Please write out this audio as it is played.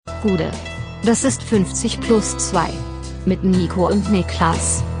Gude. Das ist 50 plus 2. Mit Nico und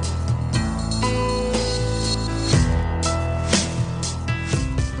Niklas.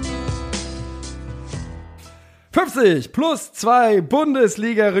 plus 2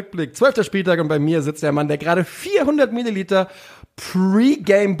 Bundesliga-Rückblick. 12. Spieltag und bei mir sitzt der Mann, der gerade 400 Milliliter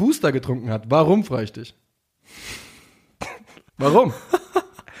Pre-Game Booster getrunken hat. Warum, frage ich dich? Warum?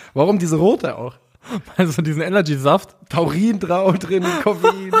 Warum diese rote auch? Also diesen Energy-Saft. Taurin drin,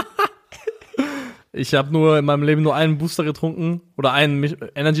 Koffein. Ich habe nur in meinem Leben nur einen Booster getrunken oder einen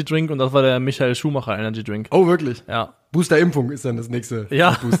Energy-Drink und das war der Michael Schumacher Energy-Drink. Oh, wirklich? Ja. Booster-Impfung ist dann das nächste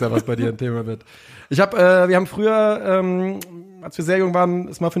Booster, was bei dir ein Thema wird. Wir haben früher, als wir sehr jung waren,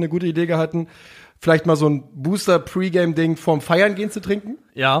 es mal für eine gute Idee gehalten, vielleicht mal so ein Booster-Pre-Game-Ding vorm Feiern gehen zu trinken.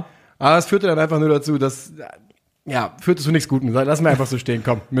 Ja. Aber es führte dann einfach nur dazu, dass, führte zu nichts Guten. Lassen wir einfach so stehen,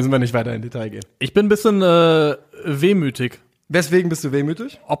 komm, müssen wir nicht weiter in Detail gehen. Ich bin ein bisschen wehmütig. Weswegen bist du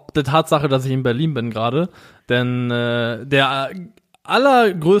wehmütig? Ob der Tatsache, dass ich in Berlin bin gerade. Denn der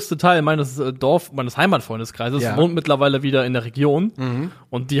allergrößte Teil meines Heimatfreundeskreises wohnt mittlerweile wieder in der Region. Mhm.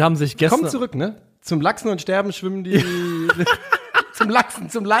 Und die haben sich gestern... Komm zurück, ne? Zum Lachsen und Sterben schwimmen die... zum Leichen.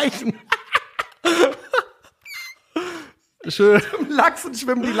 Schön. Zum Lachsen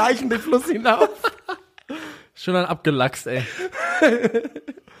schwimmen die Leichen den Fluss hinauf. Schön dann abgelachst, ey.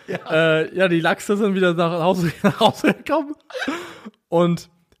 Die Lachse sind wieder nach Hause gekommen. Und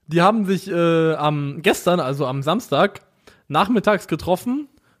die haben sich gestern, also am Samstag, nachmittags getroffen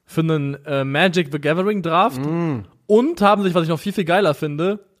für einen Magic the Gathering Draft und haben sich, was ich noch viel, viel geiler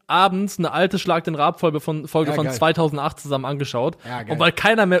finde, abends eine alte Schlag den Raab-Folge von 2008 zusammen angeschaut. Ja, und weil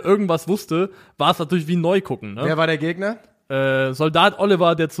keiner mehr irgendwas wusste, war es natürlich wie neu gucken. Ne? Wer war der Gegner? Soldat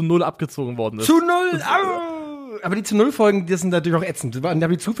Oliver, der zu 0 abgezogen worden ist. Zu 0? Aber die zu 0 Folgen, die sind natürlich auch ätzend. Haben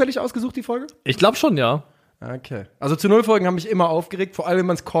die zufällig ausgesucht, die Folge? Ich glaube schon, ja. Okay. Also zu 0 Folgen haben mich immer aufgeregt, vor allem, wenn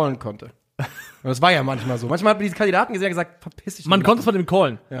man es callen konnte. Und das war ja manchmal so. Manchmal hat man diese Kandidaten gesehen und gesagt, verpiss dich. Man konnte es von dem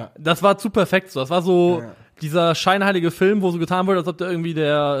callen. Ja. Das war zu perfekt so. Das war so dieser scheinheilige Film, wo so getan wurde, als ob der irgendwie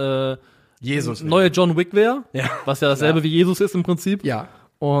der Jesus neue John Wick wäre. Ja. Was ja dasselbe wie Jesus ist im Prinzip. Ja.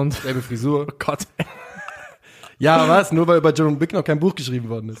 Und selbe Frisur. Oh Gott. Ja, was? Nur weil über John Wick noch kein Buch geschrieben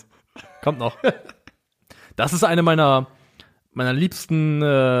worden ist. Kommt noch. Das ist eine meiner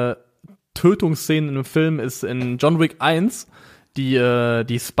liebsten Tötungsszenen in einem Film, ist in John Wick 1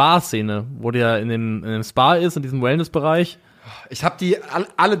 die Spa-Szene, wo der in dem Spa ist, in diesem Wellness-Bereich. Ich habe die,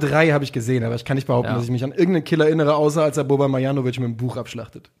 alle 3 habe ich gesehen, aber ich kann nicht behaupten, dass ich mich an irgendeinen Killer erinnere, außer als er Boban Marjanovic mit dem Buch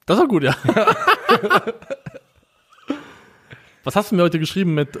abschlachtet. Das war gut, ja. Was hast du mir heute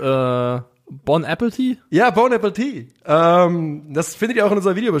geschrieben mit Bon Appetit? Ja, Bon Appetit. Das findet ihr auch in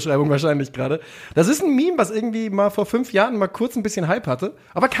unserer Videobeschreibung wahrscheinlich gerade. Das ist ein Meme, was irgendwie mal vor 5 Jahren mal kurz ein bisschen Hype hatte.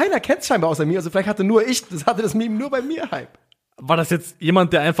 Aber keiner kennt es scheinbar außer mir. Also vielleicht hatte das Meme nur bei mir Hype. War das jetzt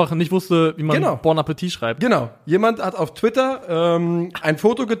jemand, der einfach nicht wusste, wie man Bon Appetit schreibt? Genau. Jemand hat auf Twitter ein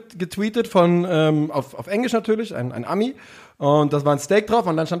Foto getweetet von, auf Englisch natürlich, ein Ami. Und das war ein Steak drauf.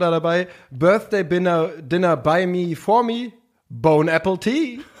 Und dann stand da dabei, Birthday Dinner by me, for me, Bon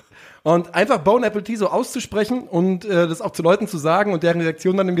Appetit. Und einfach Bon Appetit so auszusprechen und das auch zu Leuten zu sagen und deren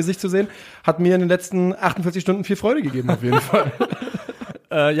Reaktion dann im Gesicht zu sehen, hat mir in den letzten 48 Stunden viel Freude gegeben, auf jeden Fall.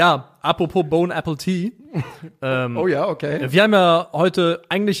 Apropos Bon Appetit. Oh ja, okay. Wir haben ja heute,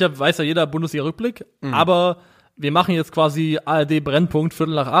 eigentlich weiß ja jeder Bundesliga-Rückblick, aber wir machen jetzt quasi ARD Brennpunkt,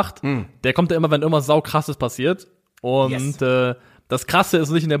 7:45. Der kommt ja immer, wenn irgendwas saukrasses passiert. Und das Krasse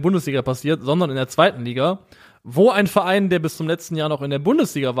ist nicht in der Bundesliga passiert, sondern in der 2. Liga, wo ein Verein, der bis zum letzten Jahr noch in der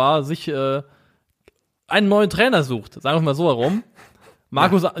Bundesliga war, sich einen neuen Trainer sucht. Sagen wir mal so herum. Die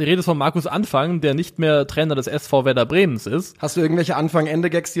Rede ist von Markus Anfang, der nicht mehr Trainer des SV Werder Bremens ist. Hast du irgendwelche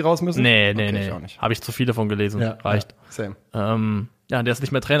Anfang-Ende-Gags, die raus müssen? Nee. Ich auch nicht. Habe ich zu viele von gelesen. Ja, reicht. Ja, same. Der ist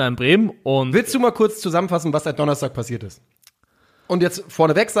nicht mehr Trainer in Bremen. Und willst du mal kurz zusammenfassen, was seit Donnerstag passiert ist? Und jetzt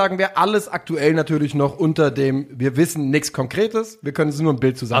vorneweg sagen wir, alles aktuell natürlich noch unter dem, wir wissen nichts Konkretes, wir können es nur ein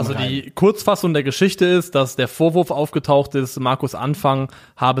Bild zusammenreimen. Also die Kurzfassung der Geschichte ist, dass der Vorwurf aufgetaucht ist, Markus Anfang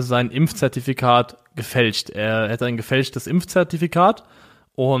habe sein Impfzertifikat gefälscht. Er hätte ein gefälschtes Impfzertifikat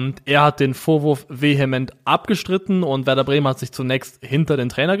und er hat den Vorwurf vehement abgestritten und Werder Bremen hat sich zunächst hinter den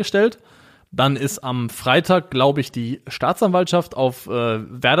Trainer gestellt. Dann ist am Freitag, glaube ich, die Staatsanwaltschaft auf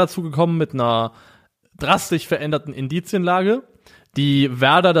Werder zugekommen mit einer drastisch veränderten Indizienlage, die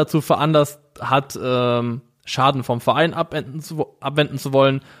Werder dazu veranlasst hat, Schaden vom Verein abwenden zu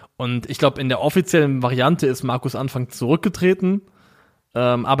wollen. Und ich glaube, in der offiziellen Variante ist Markus Anfang zurückgetreten.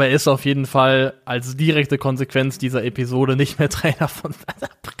 Aber er ist auf jeden Fall als direkte Konsequenz dieser Episode nicht mehr Trainer von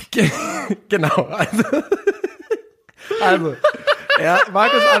Werder Bremen. Genau. Also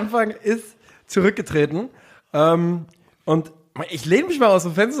Markus Anfang ist zurückgetreten. Und Ich lehne mich mal aus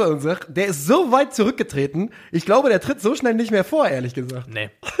dem Fenster und sag, der ist so weit zurückgetreten, ich glaube, der tritt so schnell nicht mehr vor, ehrlich gesagt. Nee.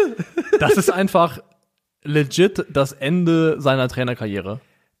 Das ist einfach legit das Ende seiner Trainerkarriere.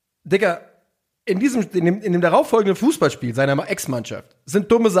 Digga, in dem darauffolgenden Fußballspiel seiner Ex-Mannschaft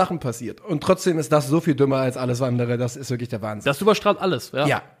sind dumme Sachen passiert. Und trotzdem ist das so viel dümmer als alles andere. Das ist wirklich der Wahnsinn. Das überstrahlt alles, ja.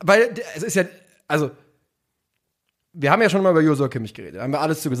 Ja, weil es ist ja, also, wir haben ja schon mal über Joshua Kimmich geredet. Da haben wir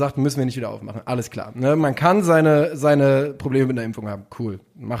alles zu gesagt, müssen wir nicht wieder aufmachen. Alles klar. Ne? Man kann seine Probleme mit einer Impfung haben. Cool,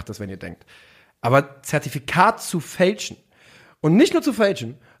 macht das, wenn ihr denkt. Aber Zertifikat zu fälschen und nicht nur zu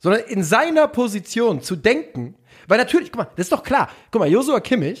fälschen, sondern in seiner Position zu denken, weil natürlich, guck mal, das ist doch klar. Guck mal, Joshua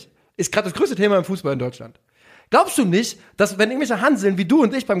Kimmich ist gerade das größte Thema im Fußball in Deutschland. Glaubst du nicht, dass wenn irgendwelche Hanseln wie du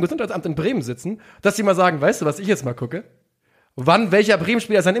und ich beim Gesundheitsamt in Bremen sitzen, dass die mal sagen, weißt du, was ich jetzt mal gucke? Wann welcher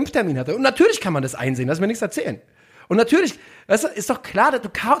Bremen-Spieler seinen Impftermin hatte? Und natürlich kann man das einsehen, lass mir nichts erzählen. Und natürlich, weißt du, ist doch klar,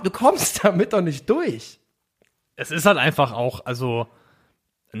 du kommst damit doch nicht durch. Es ist halt einfach auch, also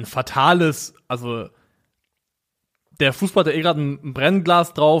ein fatales, also der Fußball hat ja gerade ein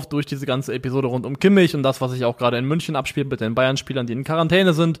Brennglas drauf durch diese ganze Episode rund um Kimmich und das, was sich auch gerade in München abspielt mit den Bayern-Spielern, die in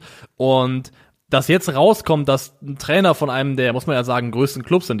Quarantäne sind. Und dass jetzt rauskommt, dass ein Trainer von einem der, muss man ja sagen, größten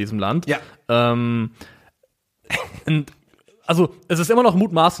Clubs in diesem Land, Ja. Also es ist immer noch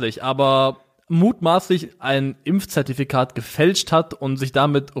mutmaßlich, aber mutmaßlich ein Impfzertifikat gefälscht hat und sich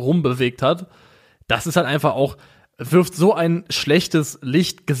damit rumbewegt hat, das ist halt einfach auch, wirft so ein schlechtes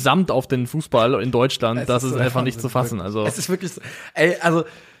Licht gesamt auf den Fußball in Deutschland, das ist einfach nicht zu fassen. Also Es ist wirklich so,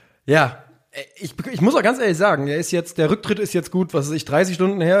 ja, ich muss auch ganz ehrlich sagen, der Rücktritt ist jetzt gut, 30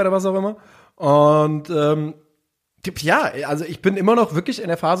 Stunden her oder was auch immer. Und ja, also ich bin immer noch wirklich in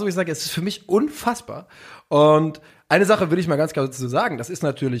der Phase, wo ich sage, es ist für mich unfassbar. Und eine Sache will ich mal ganz klar dazu sagen, das ist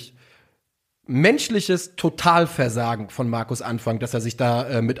natürlich menschliches Totalversagen von Markus Anfang, dass er sich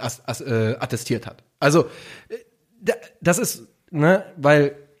da mit attestiert hat. Also, das ist, ne,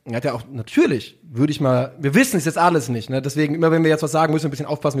 weil er hat ja auch, natürlich, wir wissen es jetzt alles nicht, ne, deswegen, immer wenn wir jetzt was sagen, müssen wir ein bisschen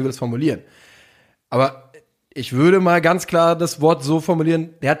aufpassen, wie wir das formulieren. Aber ich würde mal ganz klar das Wort so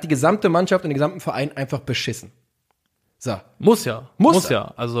formulieren, der hat die gesamte Mannschaft und den gesamten Verein einfach beschissen. So. Muss ja,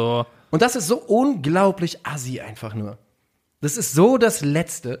 also. Und das ist so unglaublich assi einfach nur. Das ist so das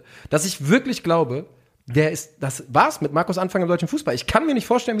Letzte, dass ich wirklich glaube, das war's mit Markus Anfang im deutschen Fußball. Ich kann mir nicht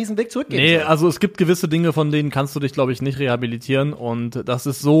vorstellen, wie es einen Weg zurückgeht. Nee, also es gibt gewisse Dinge, von denen kannst du dich, glaube ich, nicht rehabilitieren. Und das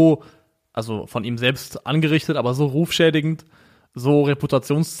ist so, also von ihm selbst angerichtet, aber so rufschädigend, so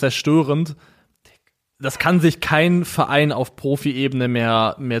reputationszerstörend. Das kann sich kein Verein auf Profi-Ebene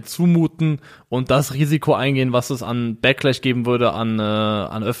mehr zumuten und das Risiko eingehen, was es an Backlash geben würde,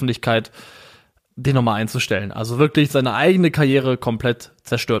 an Öffentlichkeit, den nochmal einzustellen. Also wirklich seine eigene Karriere komplett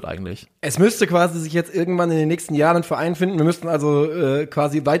zerstört eigentlich. Es müsste quasi sich jetzt irgendwann in den nächsten Jahren ein Verein finden. Wir müssten also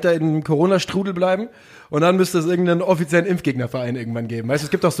quasi weiter im Corona-Strudel bleiben. Und dann müsste es irgendeinen offiziellen Impfgegnerverein irgendwann geben. Weißt du,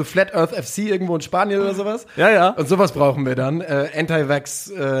 es gibt auch so Flat Earth FC irgendwo in Spanien oder sowas. Ja. Und sowas brauchen wir dann.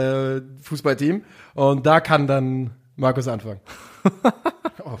 Anti-Vax Fußballteam. Und da kann dann Markus anfangen.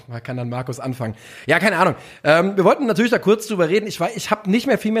 Man kann dann Markus anfangen. Ja, keine Ahnung. Wir wollten natürlich da kurz drüber reden. Ich habe nicht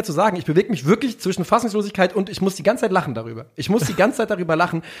mehr viel mehr zu sagen. Ich bewege mich wirklich zwischen Fassungslosigkeit und ich muss die ganze Zeit lachen darüber. Ich muss die ganze Zeit darüber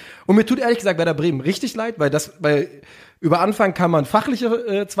lachen. Und mir tut ehrlich gesagt Werder Bremen richtig leid, weil über Anfang kann man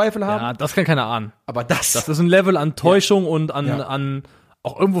fachliche Zweifel haben. Ja, das kann keiner ahnen. Aber das ist ein Level an Täuschung und an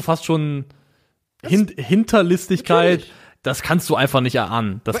auch irgendwo fast schon Hinterlistigkeit. Natürlich. Das kannst du einfach nicht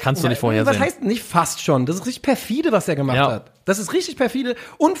erahnen. Das kannst du nicht vorhersehen. Was heißt nicht fast schon? Das ist richtig perfide, was er gemacht hat. Das ist richtig perfide.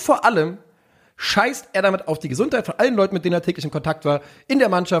 Und vor allem scheißt er damit auf die Gesundheit von allen Leuten, mit denen er täglich in Kontakt war, in der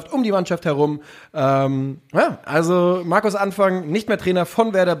Mannschaft, um die Mannschaft herum. Also Markus Anfang, nicht mehr Trainer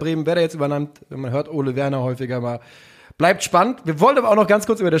von Werder Bremen, wer da jetzt übernimmt. Man hört Ole Werner häufiger mal. Bleibt spannend. Wir wollen aber auch noch ganz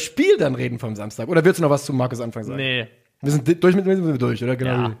kurz über das Spiel dann reden vom Samstag. Oder willst du noch was zu Markus Anfang sagen? Nee. Wir sind durch, oder?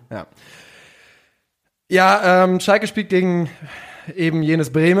 Genau. Ja, Schalke spielt gegen eben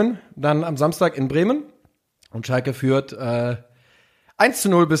jenes Bremen, dann am Samstag in Bremen. Und Schalke führt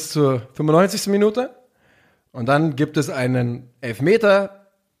 1:0 bis zur 95. Minute. Und dann gibt es einen Elfmeter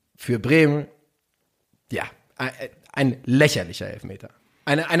für Bremen. Ja, ein lächerlicher Elfmeter.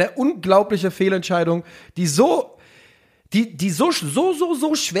 Eine unglaubliche Fehlentscheidung, die so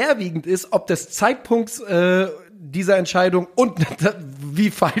schwerwiegend ist, ob des Zeitpunkts dieser Entscheidung und wie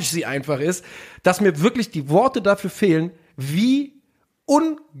falsch sie einfach ist, dass mir wirklich die Worte dafür fehlen, wie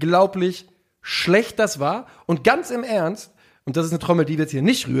unglaublich schlecht das war. Und ganz im Ernst, und das ist eine Trommel, die wir jetzt hier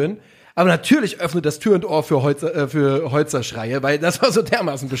nicht rühren, aber natürlich öffnet das Tür und Ohr für Holzer-Schreie, weil das war so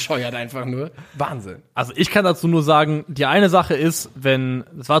dermaßen bescheuert einfach nur. Wahnsinn. Also ich kann dazu nur sagen, die eine Sache ist,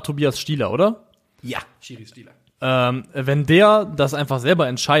 das war Tobias Stieler, oder? Ja, Schiri Stieler. Wenn der das einfach selber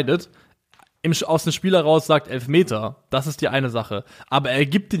entscheidet, aus dem Spiel heraus sagt Elfmeter. Das ist die eine Sache. Aber er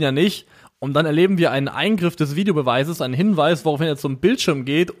gibt ihn ja nicht. Und dann erleben wir einen Eingriff des Videobeweises, einen Hinweis, woraufhin er zum Bildschirm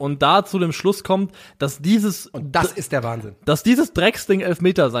geht und da zu dem Schluss kommt, dass Und das ist der Wahnsinn. dass dieses Drecksding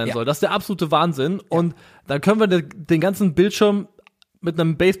Elfmeter sein soll. Das ist der absolute Wahnsinn. Und dann können wir den ganzen Bildschirm mit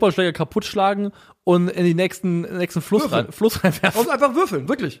einem Baseballschläger kaputt schlagen und in die nächsten Fluss reinwerfen. Und einfach würfeln,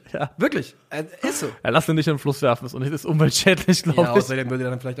 wirklich. Ja. Wirklich. Ist so. Ja, lass den nicht in den Fluss werfen, ist umweltschädlich, glaube Ja, ich. außerdem würde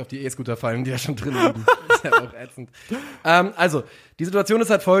er dann vielleicht auf die E-Scooter fallen, die ja schon drin liegen. Ist ja auch ätzend. Also, die Situation ist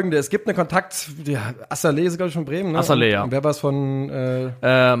halt folgende. Es gibt einen Kontakt, Assalé ist, glaube ich, von Bremen, ne? Assalé, ja. Und wer war es von,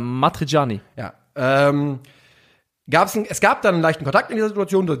 Matriciani. ja. Es gab dann einen leichten Kontakt in dieser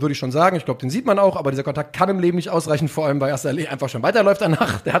Situation, das würde ich schon sagen. Ich glaube, den sieht man auch, aber dieser Kontakt kann im Leben nicht ausreichen, vor allem weil Assalé einfach schon weiterläuft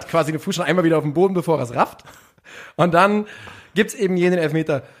danach. Der hat quasi den Fuß schon einmal wieder auf dem Boden, bevor er es rafft. Und dann gibt's eben jenen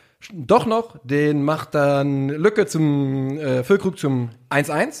Elfmeter doch noch, den macht dann Lücke zum Füllkrug zum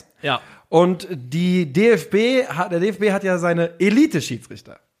 1-1. Ja. Und der DFB hat ja seine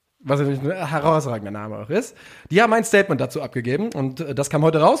Elite-Schiedsrichter, was natürlich ein herausragender Name auch ist. Die haben ein Statement dazu abgegeben und das kam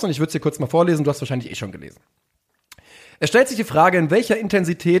heute raus und ich würde es dir kurz mal vorlesen, du hast wahrscheinlich schon gelesen. Es stellt sich die Frage, in welcher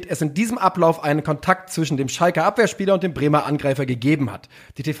Intensität es in diesem Ablauf einen Kontakt zwischen dem Schalker Abwehrspieler und dem Bremer Angreifer gegeben hat.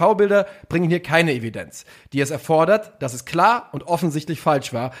 Die TV-Bilder bringen hier keine Evidenz, die es erfordert, dass es klar und offensichtlich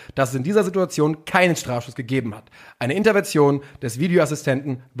falsch war, dass es in dieser Situation keinen Strafschuss gegeben hat. Eine Intervention des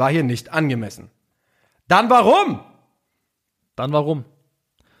Videoassistenten war hier nicht angemessen. Dann warum?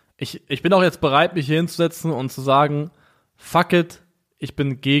 Ich bin auch jetzt bereit, mich hier hinzusetzen und zu sagen, fuck it, ich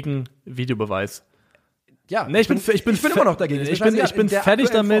bin gegen Videobeweis. Ja, Nee, ich bin immer noch dagegen. Ich bin fertig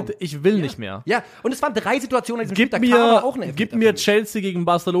damit, ich will nicht mehr. Ja, und es waren 3 Situationen in diesem Gib Spiel, da kam aber auch eine gib Elfmeter, mir finde ich. Chelsea gegen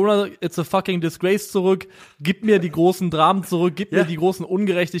Barcelona, it's a fucking disgrace zurück. Gib mir die großen Dramen zurück, gib mir die großen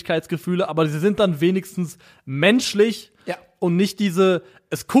Ungerechtigkeitsgefühle, aber sie sind dann wenigstens menschlich und nicht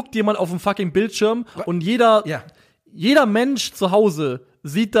es guckt jemand auf dem fucking Bildschirm und jeder Mensch zu Hause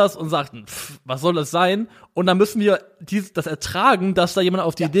sieht das und sagt, was soll das sein? Und dann müssen wir das ertragen, dass da jemand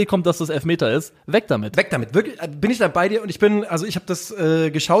auf die Idee kommt, dass das Elfmeter ist. Weg damit. Wirklich, bin ich da bei dir und ich habe das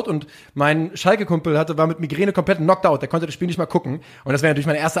geschaut und mein Schalke-Kumpel war mit Migräne komplett knocked out, der konnte das Spiel nicht mal gucken und das wäre natürlich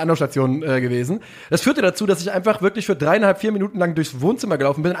meine erste Anlaufstation gewesen. Das führte dazu, dass ich einfach wirklich für 3,5-4 Minuten lang durchs Wohnzimmer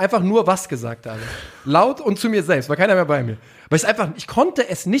gelaufen bin und einfach nur was gesagt habe. Laut und zu mir selbst, war keiner mehr bei mir. Weil ich konnte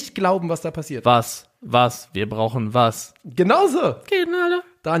es nicht glauben, was da passiert. Was? Wir brauchen was? Genauso. Genau.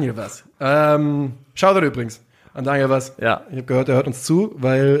 Daniel was. Shoutout übrigens an Daniel was. Ja. Ich habe gehört, er hört uns zu,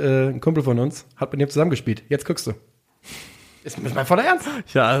 weil ein Kumpel von uns hat mit ihm zusammengespielt. Jetzt guckst du. Ist mein voller Ernst.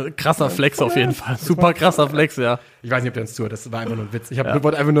 Ja, krasser Flex auf jeden Fall. Super krasser Flex, ja. Ich weiß nicht, ob der uns zuhört. Das war einfach nur ein Witz. Ich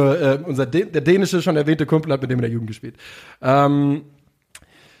wollte einfach nur, der dänische, schon erwähnte Kumpel hat mit dem in der Jugend gespielt.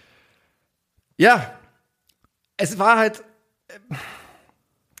 Ja. Es war halt,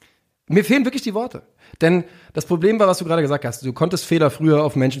 mir fehlen wirklich die Worte. Denn das Problem war, was du gerade gesagt hast, du konntest Fehler früher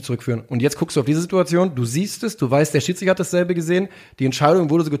auf Menschen zurückführen. Und jetzt guckst du auf diese Situation, du siehst es, du weißt, der Schiedsrichter hat dasselbe gesehen, die Entscheidung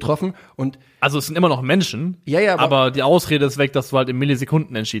wurde so getroffen und Also es sind immer noch Menschen, aber die Ausrede ist weg, dass du halt in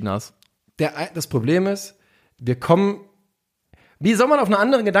Millisekunden entschieden hast. das Problem ist, wie soll man auf einen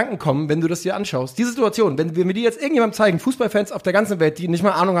anderen Gedanken kommen, wenn du das dir anschaust? Die Situation, wenn wir mir die jetzt irgendjemandem zeigen, Fußballfans auf der ganzen Welt, die nicht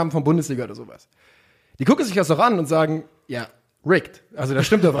mal Ahnung haben von Bundesliga oder sowas, die gucken sich das doch an und sagen, ja, rigged. Also da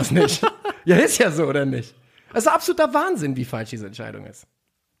stimmt doch was nicht. Ja, ist ja so, oder nicht? Das ist absoluter Wahnsinn, wie falsch diese Entscheidung ist.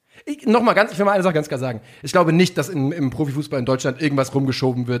 Ich will mal eine Sache ganz klar sagen. Ich glaube nicht, dass im Profifußball in Deutschland irgendwas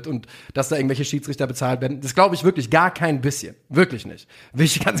rumgeschoben wird und dass da irgendwelche Schiedsrichter bezahlt werden. Das glaube ich wirklich gar kein bisschen. Wirklich nicht. Will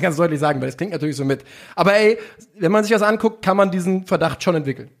ich ganz, ganz deutlich sagen, weil das klingt natürlich so mit. Aber ey, wenn man sich das anguckt, kann man diesen Verdacht schon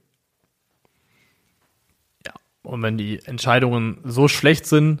entwickeln. Ja. Und wenn die Entscheidungen so schlecht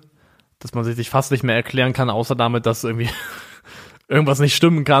sind, dass man sich fast nicht mehr erklären kann, außer damit, dass irgendwie irgendwas nicht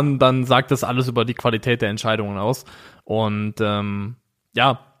stimmen kann, dann sagt das alles über die Qualität der Entscheidungen aus. Und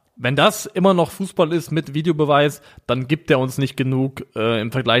wenn das immer noch Fußball ist mit Videobeweis, dann gibt er uns nicht genug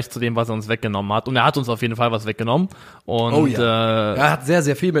im Vergleich zu dem, was er uns weggenommen hat. Und er hat uns auf jeden Fall was weggenommen. Und, er hat sehr,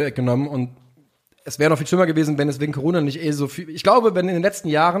 sehr viel weggenommen. Und es wäre noch viel schlimmer gewesen, wenn es wegen Corona nicht so viel. Ich glaube, wenn in den letzten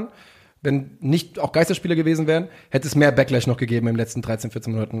Jahren, wenn nicht auch Geisterspiele gewesen wären, hätte es mehr Backlash noch gegeben in den letzten 13,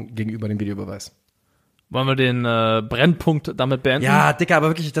 14 Monaten gegenüber dem Videobeweis. Wollen wir den Brennpunkt damit beenden? Ja, Dicker, aber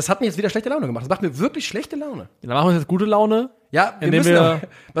wirklich, das hat mir jetzt wieder schlechte Laune gemacht. Das macht mir wirklich schlechte Laune. Dann machen wir jetzt gute Laune. Ja,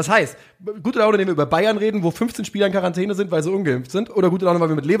 was heißt? Gute Laune, indem wir über Bayern reden, wo 15 Spieler in Quarantäne sind, weil sie ungeimpft sind? Oder gute Laune, weil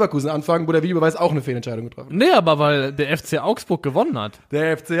wir mit Leverkusen anfangen, wo der Videobeweis auch eine Fehlentscheidung getroffen hat? Nee, aber weil der FC Augsburg gewonnen hat.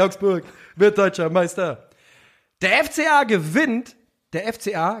 Der FC Augsburg wird deutscher Meister. Der FCA gewinnt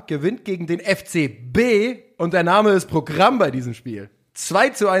gegen den FCB und der Name ist Programm bei diesem Spiel.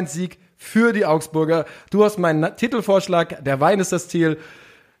 2:1 Sieg für die Augsburger. Du hast meinen Titelvorschlag, der Wein ist das Ziel,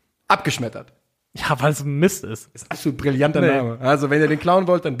 Abgeschmettert. Ja, weil es ein Mist ist. Ist absolut brillanter Name. Also, wenn ihr den klauen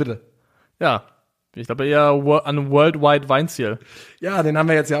wollt, dann bitte. Ja. Ich glaube eher an Worldwide Weinziel. Ja, den haben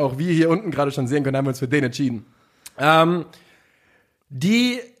wir jetzt ja auch, wie ihr hier unten gerade schon sehen können, haben wir uns für den entschieden.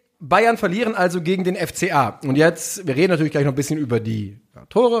 Die Bayern verlieren also gegen den FCA. Und jetzt, wir reden natürlich gleich noch ein bisschen über die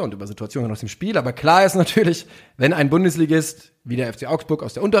Tore und über Situationen aus dem Spiel, aber klar ist natürlich, wenn ein Bundesligist wie der FC Augsburg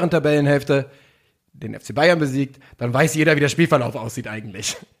aus der unteren Tabellenhälfte den FC Bayern besiegt, dann weiß jeder, wie der Spielverlauf aussieht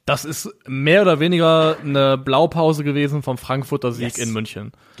eigentlich. Das ist mehr oder weniger eine Blaupause gewesen vom Frankfurter Sieg in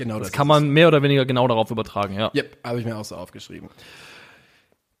München. Genau, das kann man mehr oder weniger genau darauf übertragen, ja. Yep, habe ich mir auch so aufgeschrieben.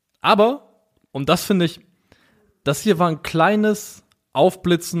 Aber, und das finde ich, das hier war ein kleines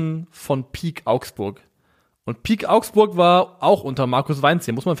Aufblitzen von Peak Augsburg. Und Peak Augsburg war auch unter Markus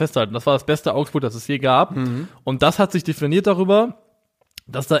Weinziel, muss man festhalten. Das war das beste Augsburg, das es je gab. Und das hat sich definiert darüber,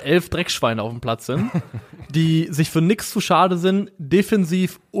 dass da 11 Dreckschweine auf dem Platz sind, die sich für nichts zu schade sind,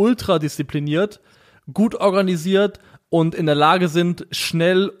 defensiv ultra diszipliniert, gut organisiert und in der Lage sind,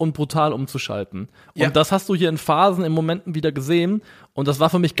 schnell und brutal umzuschalten. Ja. Und das hast du hier in Phasen, in Momenten wieder gesehen. Und das war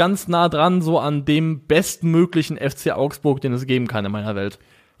für mich ganz nah dran, so an dem bestmöglichen FC Augsburg, den es geben kann in meiner Welt.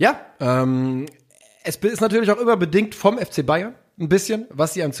 Ja, es ist natürlich auch immer bedingt vom FC Bayern, ein bisschen,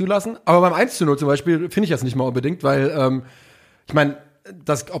 was sie einem zulassen. Aber beim 1:0 zum Beispiel finde ich das nicht mal unbedingt, weil, ich meine,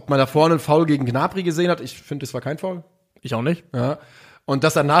 ob man da vorne einen Foul gegen Gnabry gesehen hat, ich finde, das war kein Foul. Ich auch nicht. Ja. Und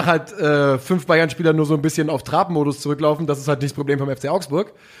dass danach halt 5 Bayern-Spieler nur so ein bisschen auf Trabmodus zurücklaufen, das ist halt nicht das Problem vom FC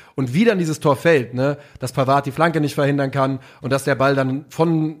Augsburg. Und wie dann dieses Tor fällt, ne, dass Pavard die Flanke nicht verhindern kann und dass der Ball dann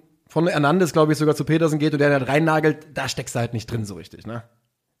von Hernandez, glaube ich, sogar zu Petersen geht und der dann reinnagelt, da steckst du halt nicht drin so richtig, ne?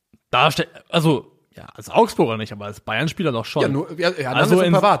 Ja, als Augsburger nicht, aber als Bayern-Spieler doch schon. Hernandez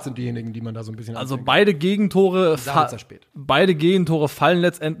und Pavard sind diejenigen, die man da so ein bisschen anfängt. Beide Gegentore fallen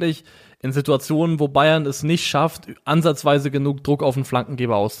letztendlich in Situationen, wo Bayern es nicht schafft, ansatzweise genug Druck auf den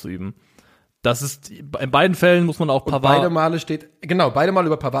Flankengeber auszuüben. Das ist, in beiden Fällen muss man auch Pavard. Beide Male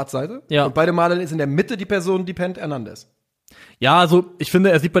über Pavards Seite. Ja. Und beide Male ist in der Mitte die Person, die pennt, Hernandez. Ja, also ich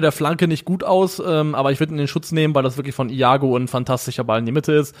finde, er sieht bei der Flanke nicht gut aus, aber ich würde ihn in den Schutz nehmen, weil das wirklich von Iago ein fantastischer Ball in die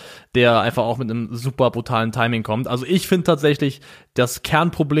Mitte ist, der einfach auch mit einem super brutalen Timing kommt. Also ich finde tatsächlich, das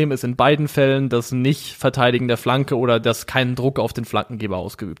Kernproblem ist in beiden Fällen das Nicht-Verteidigen der Flanke oder dass kein Druck auf den Flankengeber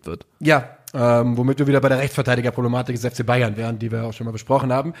ausgeübt wird. Ja, womit wir wieder bei der Rechtsverteidigerproblematik des FC Bayern wären, die wir auch schon mal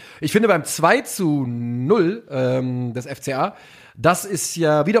besprochen haben. Ich finde beim 2:0 des FCA, das ist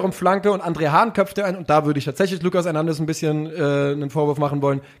ja wiederum Flanke und André Hahn köpfte ein und da würde ich tatsächlich Lukas Hernandez ein bisschen einen Vorwurf machen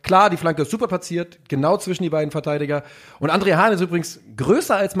wollen. Klar, die Flanke ist super platziert, genau zwischen die beiden Verteidiger und André Hahn ist übrigens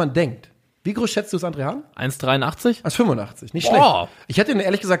größer als man denkt. Wie groß schätzt du es, André Hahn? 1,83? 1,85, nicht schlecht. Ich hätte ihn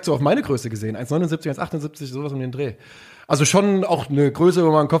ehrlich gesagt so auf meine Größe gesehen, 1,79, 1,78, sowas um den Dreh. Also schon auch eine Größe,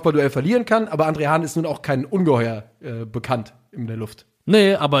 wo man ein Kopfballduell verlieren kann, aber André Hahn ist nun auch kein Ungeheuer bekannt in der Luft.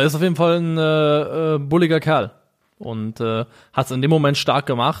 Nee, aber er ist auf jeden Fall ein bulliger Kerl. Und hat es in dem Moment stark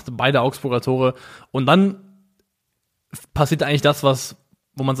gemacht, beide Augsburger Tore. Und dann passiert eigentlich das,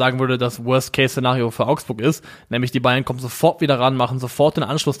 wo man sagen würde, das Worst-Case-Szenario für Augsburg ist, nämlich die Bayern kommen sofort wieder ran, machen sofort den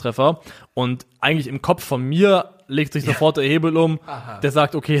Anschlusstreffer und eigentlich im Kopf von mir legt sich sofort der Hebel um, der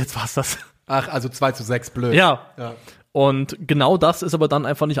sagt, okay, jetzt war's das. Ach, also 2:6, blöd. Ja. Und genau das ist aber dann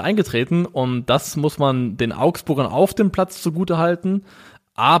einfach nicht eingetreten und das muss man den Augsburgern auf dem Platz zugute halten,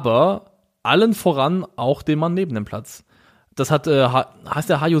 aber allen voran auch dem Mann neben dem Platz. Das hat, heißt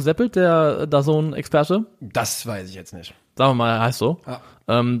der Hajo Seppelt, der da so ein Experte? Das weiß ich jetzt nicht. Sagen wir mal, er heißt so. Ja.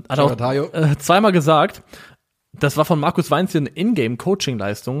 Hat auch zweimal gesagt, das war von Markus Weinziel eine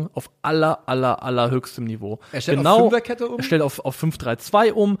Ingame-Coaching-Leistung auf allerhöchstem Niveau. Er stellt auf Fünferkette um? Er stellt auf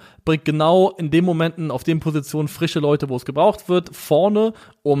 5-3-2 um, bringt genau in den Momenten auf den Positionen frische Leute, wo es gebraucht wird, vorne,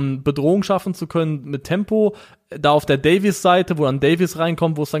 um Bedrohung schaffen zu können mit Tempo. Da auf der Davies-Seite, wo dann Davies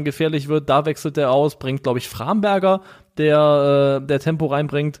reinkommt, wo es dann gefährlich wird, da wechselt er aus, bringt, glaube ich, Framberger, der Tempo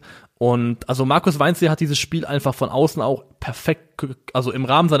reinbringt. Und also Markus Weinziel hat dieses Spiel einfach von außen auch perfekt, also im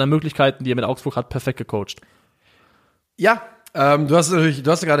Rahmen seiner Möglichkeiten, die er mit Augsburg hat, perfekt gecoacht. Ja, du hast ja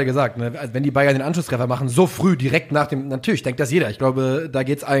gerade gesagt, ne, wenn die Bayern den Anschlusstreffer machen, so früh, direkt nach dem, natürlich denkt das jeder, ich glaube, da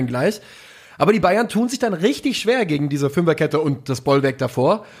geht's allen gleich. Aber die Bayern tun sich dann richtig schwer gegen diese Fünferkette und das Bollwerk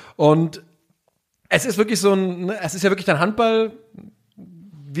davor. Und es ist wirklich es ist ja wirklich ein Handball,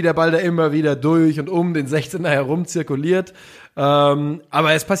 wie der Ball da immer wieder durch und um den 16er herum zirkuliert.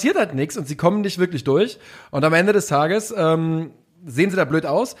 Aber es passiert halt nichts und sie kommen nicht wirklich durch. Und am Ende des Tages sehen sie da blöd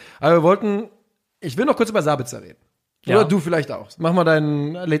aus. Aber ich will noch kurz über Sabitzer reden. Ja. Oder du vielleicht auch. Mach mal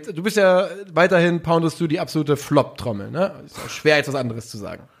du bist ja weiterhin, poundest du die absolute Flop-Trommel, ne? Ist auch schwer, jetzt was anderes zu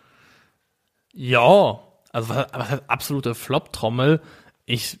sagen. Ja, also was heißt absolute Flop-Trommel?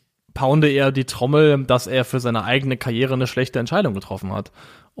 Ich pounde eher die Trommel, dass er für seine eigene Karriere eine schlechte Entscheidung getroffen hat.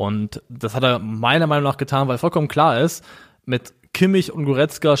 Und das hat er meiner Meinung nach getan, weil vollkommen klar ist, mit Kimmich und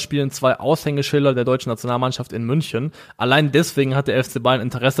Goretzka spielen 2 Aushängeschilder der deutschen Nationalmannschaft in München. Allein deswegen hat der FC Bayern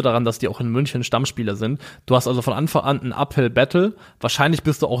Interesse daran, dass die auch in München Stammspieler sind. Du hast also von Anfang an ein Uphill-Battle. Wahrscheinlich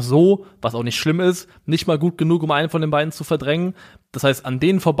bist du auch so, was auch nicht schlimm ist, nicht mal gut genug, um einen von den beiden zu verdrängen. Das heißt, an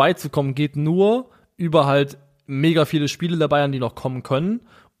denen vorbeizukommen geht nur über halt mega viele Spiele der Bayern, die noch kommen können.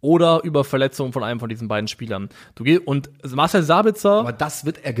 Oder über Verletzungen von einem von diesen beiden Spielern. Und Marcel Sabitzer. Aber das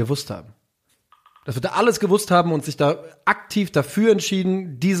wird er gewusst haben. Das wird er alles gewusst haben und sich da aktiv dafür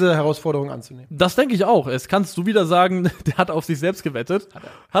entschieden, diese Herausforderung anzunehmen. Das denke ich auch. Es kannst du wieder sagen, der hat auf sich selbst gewettet.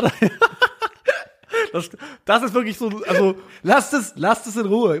 Hat er? Das ist wirklich so, also. Lasst es in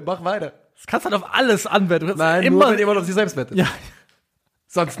Ruhe, mach weiter. Das kannst halt auf alles anwetten. Nein, immer, nur wenn jemand auf sich selbst wettet. Ja.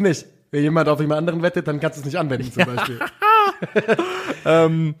 Sonst nicht. Wenn jemand auf jemand anderen wettet, dann kannst du es nicht anwenden, zum Beispiel.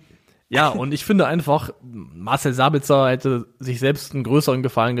 Ja, und ich finde einfach, Marcel Sabitzer hätte sich selbst einen größeren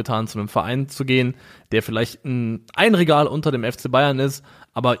Gefallen getan, zu einem Verein zu gehen, der vielleicht ein Regal unter dem FC Bayern ist,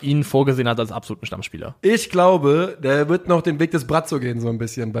 aber ihn vorgesehen hat als absoluten Stammspieler. Ich glaube, der wird noch den Weg des Brazzo gehen, so ein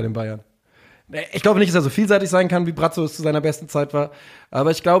bisschen bei den Bayern. Ich glaube nicht, dass er so vielseitig sein kann, wie Brazzo es zu seiner besten Zeit war.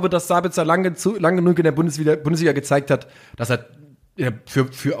 Aber ich glaube, dass Sabitzer lang genug in der Bundesliga gezeigt hat, dass er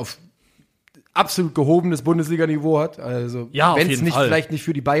für auf absolut gehobenes Bundesliga-Niveau hat. Also, ja, wenn es vielleicht nicht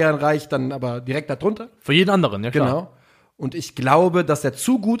für die Bayern reicht, dann aber direkt darunter. Für jeden anderen, ja klar. Genau. Und ich glaube, dass er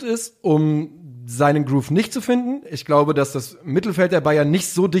zu gut ist, um seinen Groove nicht zu finden. Ich glaube, dass das Mittelfeld der Bayern nicht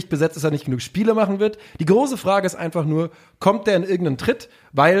so dicht besetzt ist, dass er nicht genug Spiele machen wird. Die große Frage ist einfach nur, kommt der in irgendeinen Tritt?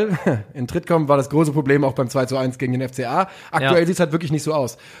 Weil in Tritt kommen war das große Problem auch beim 2:1 gegen den FCA. Aktuell sieht es halt wirklich nicht so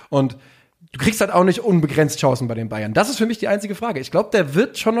aus. Und du kriegst halt auch nicht unbegrenzt Chancen bei den Bayern. Das ist für mich die einzige Frage. Ich glaube, der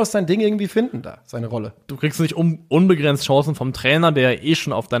wird schon noch sein Ding irgendwie finden da, seine Rolle. Du kriegst nicht unbegrenzt Chancen vom Trainer, der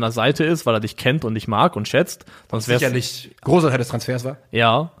schon auf deiner Seite ist, weil er dich kennt und dich mag und schätzt. Sonst sicherlich großer Teil des Transfers war.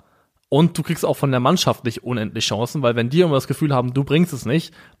 Ja. Und du kriegst auch von der Mannschaft nicht unendlich Chancen, weil wenn die immer das Gefühl haben, du bringst es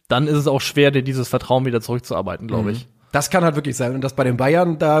nicht, dann ist es auch schwer, dir dieses Vertrauen wieder zurückzuarbeiten, glaube ich. Das kann halt wirklich sein. Und dass bei den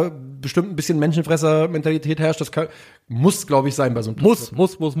Bayern da bestimmt ein bisschen Menschenfresser-Mentalität herrscht, muss, glaube ich, sein bei so einem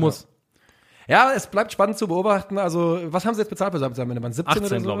Muss. Ja, es bleibt spannend zu beobachten. Also, was haben sie jetzt bezahlt für Sabitzer? Wenn man 17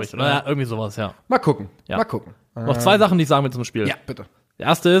 18, glaube ich. Oder ja, irgendwie sowas, ja. Mal gucken. Ja. Noch 2 Sachen, die ich sagen will zum Spiel. Ja, bitte. Der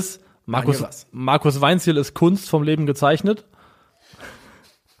erste ist, Markus Weinzierl ist Kunst vom Leben gezeichnet.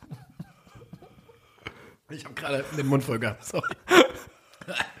 Ich habe gerade den Mund voll gehabt, sorry.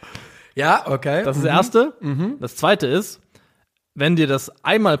 Ja, okay. Das ist das Erste. Das Zweite ist, wenn dir das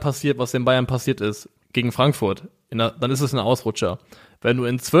einmal passiert, was den Bayern passiert ist, gegen Frankfurt, dann ist es ein Ausrutscher. Wenn du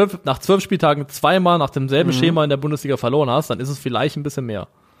nach 12 Spieltagen 2-mal nach demselben Schema in der Bundesliga verloren hast, dann ist es vielleicht ein bisschen mehr.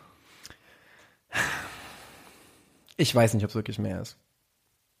 Ich weiß nicht, ob es wirklich mehr ist.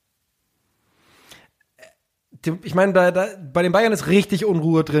 Ich meine, bei den Bayern ist richtig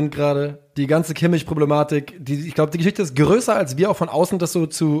Unruhe drin gerade. Die ganze Kimmich-Problematik. Ich glaube, die Geschichte ist größer, als wir auch von außen das so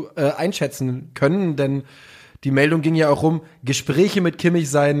zu einschätzen können. Denn die Meldung ging ja auch rum, Gespräche mit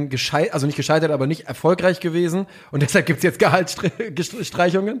Kimmich seien also nicht gescheitert, aber nicht erfolgreich gewesen. Und deshalb gibt's jetzt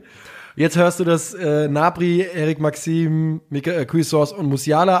Gehaltsstreichungen. Jetzt hörst du, dass Gnabry, Erik Maxim, Cuisance und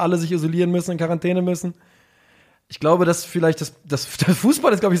Musiala alle sich isolieren müssen, in Quarantäne müssen. Ich glaube, dass vielleicht das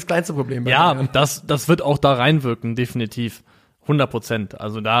Fußball ist, glaube ich, das kleinste Problem. Ja, das wird auch da reinwirken, definitiv. 100%.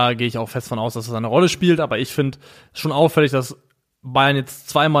 Also da gehe ich auch fest von aus, dass das eine Rolle spielt. Aber ich finde schon auffällig, dass Bayern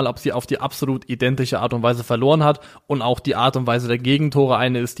jetzt 2-mal auf die absolut identische Art und Weise verloren hat. Und auch die Art und Weise der Gegentore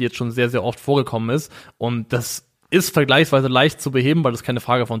eine ist, die jetzt schon sehr, sehr oft vorgekommen ist. Und das ist vergleichsweise leicht zu beheben, weil das keine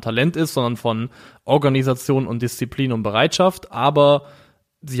Frage von Talent ist, sondern von Organisation und Disziplin und Bereitschaft. Aber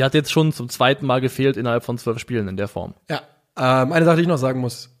sie hat jetzt schon zum 2. Mal gefehlt innerhalb von 12 Spielen in der Form. Ja, eine Sache, die ich noch sagen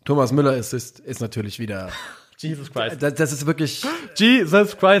muss. Thomas Müller ist natürlich wieder Jesus Christ. Das ist wirklich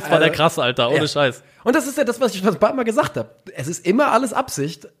Jesus Christ war der krass, Alter, ohne Scheiß. Und das ist ja das, was ich schon ein paar Mal gesagt habe. Es ist immer alles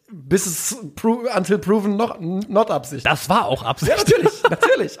Absicht, bis es until proven not Absicht. Das war auch Absicht. Ja,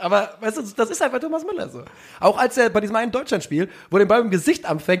 natürlich. Aber weißt du, das ist halt bei Thomas Müller so. Auch als er bei diesem einen Deutschlandspiel, wo er den Ball im Gesicht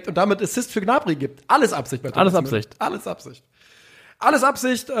anfängt und damit Assist für Gnabry gibt. Alles Absicht bei Thomas Müller. Alles Absicht. Alles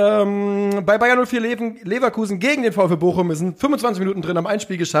Absicht. Bei Bayern 04 Leverkusen gegen den VfB Bochum ist 25 Minuten drin, am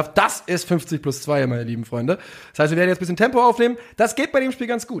Einspiel geschafft. Das ist 50+2, meine lieben Freunde. Das heißt, wir werden jetzt ein bisschen Tempo aufnehmen. Das geht bei dem Spiel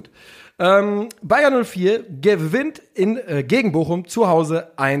ganz gut. Bayern 04 gewinnt gegen Bochum zu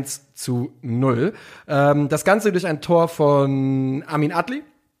Hause 1:0. Das Ganze durch ein Tor von Amin Adli.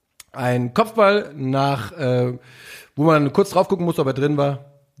 Ein Kopfball wo man kurz drauf gucken musste, ob er drin war.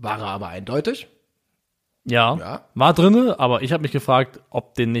 War er aber eindeutig. Ja, war drinne, aber ich habe mich gefragt,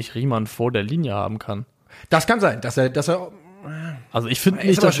 ob den nicht Riemann vor der Linie haben kann. Das kann sein, dass er Also ich finde Er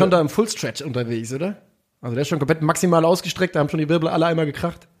nicht, ist aber dass schon da im Fullstretch unterwegs, oder? Also der ist schon komplett maximal ausgestreckt, da haben schon die Wirbel alle einmal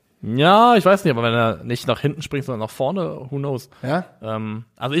gekracht. Ja, ich weiß nicht, aber wenn er nicht nach hinten springt, sondern nach vorne, who knows? Ja?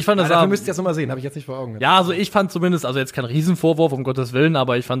 Also ich fand das Dafür müsst ihr das nochmal sehen, habe ich jetzt nicht vor Augen. ja, also ich fand zumindest, also jetzt kein Riesenvorwurf, um Gottes Willen,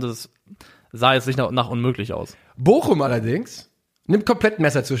 aber ich fand es sah jetzt nicht nach unmöglich aus. Bochum allerdings nimmt komplett ein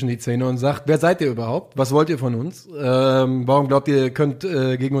Messer zwischen die Zähne und sagt, wer seid ihr überhaupt? Was wollt ihr von uns? Warum glaubt ihr, ihr könnt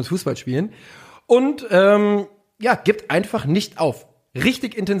gegen uns Fußball spielen? Und gibt einfach nicht auf.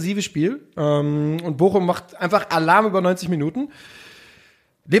 Richtig intensives Spiel. Und Bochum macht einfach Alarm über 90 Minuten.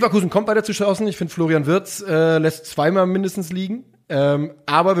 Leverkusen kommt weiter zu Chancen. Ich finde, Florian Wirtz lässt zweimal mindestens liegen.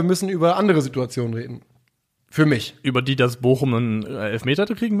 Aber wir müssen über andere Situationen reden. Für mich. Über die das Bochum einen Elfmeter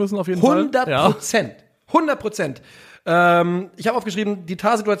hätte kriegen müssen, auf jeden Fall. 100%. 100%. Ich habe aufgeschrieben, die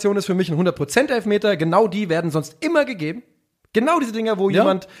Tarsituation ist für mich ein 100% Elfmeter. Genau die werden sonst immer gegeben. Genau diese Dinger, wo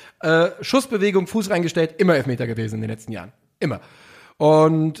jemand Schussbewegung, Fuß reingestellt, immer Elfmeter gewesen in den letzten Jahren. Immer.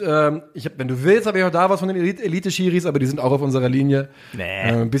 Und wenn du willst, habe ich auch da was von den Elite-Schiris, aber die sind auch auf unserer Linie. Nee.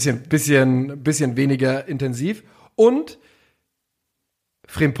 Ein bisschen weniger intensiv. Und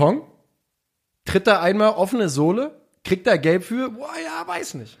Frimpong tritt da einmal offene Sohle, kriegt da gelb für, boah, ja,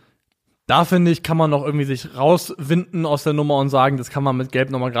 weiß nicht. Da finde ich, kann man noch irgendwie sich rauswinden aus der Nummer und sagen, das kann man mit Gelb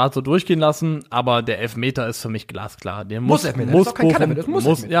nochmal gerade so durchgehen lassen, aber der Elfmeter ist für mich glasklar. Der muss Elfmeter, das ist doch kein Bochum, Elfmeter, das muss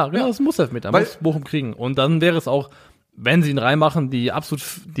Elfmeter. Ja, genau, Ja. das muss Elfmeter, Weil- muss Bochum kriegen. Und dann wäre es auch, wenn sie ihn reinmachen, die absolut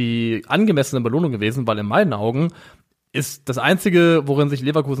die angemessene Belohnung gewesen, weil in meinen Augen ist das Einzige, worin sich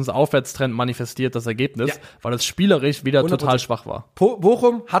Leverkusens Aufwärtstrend manifestiert, das Ergebnis, Ja. weil es spielerisch wieder 100%. total schwach war.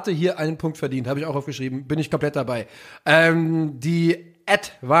 Bochum hatte hier einen Punkt verdient, habe ich auch aufgeschrieben, bin ich komplett dabei. Die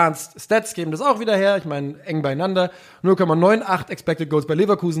Advanced Stats geben das auch wieder her, ich meine, eng beieinander. 0,98 Expected Goals bei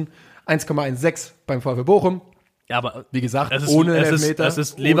Leverkusen, 1,16 beim VfB Bochum. Ja, aber Wie gesagt, es ist, ohne es Elfmeter. ist,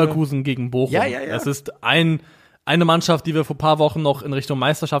 es ist Leverkusen gegen Bochum. Ja. Es ist eine Mannschaft, die wir vor ein paar Wochen noch in Richtung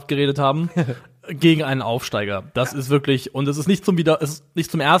Meisterschaft geredet haben, gegen einen Aufsteiger. Das ist wirklich, und es ist nicht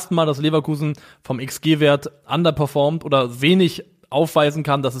zum ersten Mal, dass Leverkusen vom XG-Wert underperformt oder wenig aufweisen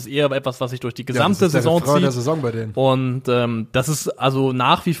kann. Das ist eher etwas, was sich durch die gesamte Saison zieht. Der Saison bei denen. Und das ist also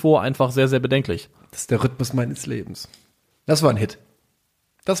nach wie vor einfach sehr, sehr bedenklich. Das ist der Rhythmus meines Lebens. Das war ein Hit.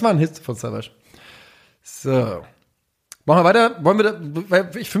 Das war ein Hit von Savage. So. Machen wir weiter.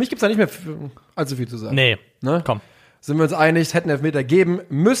 Weil für mich gibt's da nicht mehr allzu viel zu sagen. Nee, Ne? komm. Sind wir uns einig, es hätten Elfmeter geben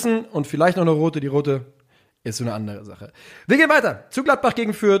müssen und vielleicht noch eine rote. Die rote ist so eine andere Sache. Wir gehen weiter. Zu Gladbach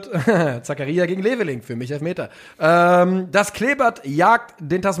gegen Fürth. Zakaria gegen Leveling. Für mich Elfmeter. Das Klebert jagt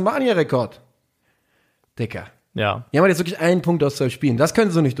den Tasmania-Rekord. Dicker. Ja. Die haben jetzt wirklich einen Punkt aus 12 Spielen. Das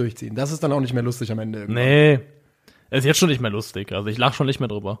können sie so nicht durchziehen. Das ist dann auch nicht mehr lustig am Ende. Irgendwann. Nee. Ist jetzt schon nicht mehr lustig. Also ich lach schon nicht mehr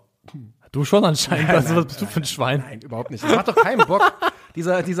drüber. Du schon anscheinend. Also, was bist du für ein Schwein? Nein, überhaupt nicht. Das macht doch keinen Bock.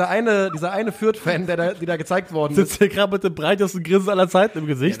 Dieser eine Fürth-Fan, die da gezeigt worden ist. Sitzt hier gerade mit dem breitesten Grinsen aller Zeiten im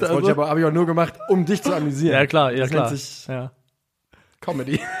Gesicht. Das wollte ich aber, habe ich auch nur gemacht, um dich zu amüsieren. Ja, klar, ja, das klar. Nennt sich Ja.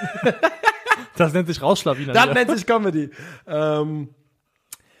 Comedy. Das nennt sich Rausschlawiner. Das nennt sich Comedy.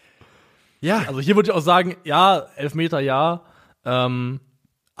 Ja. Also hier würde ich auch sagen, ja, Elfmeter, ja.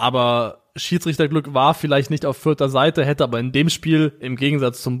 Aber Schiedsrichterglück war vielleicht nicht auf Fürther Seite, hätte aber in dem Spiel, im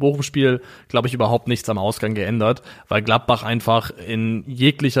Gegensatz zum Bochum-Spiel, glaube ich, überhaupt nichts am Ausgang geändert, weil Gladbach einfach in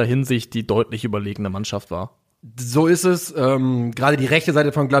jeglicher Hinsicht die deutlich überlegene Mannschaft war. So ist es. Gerade die rechte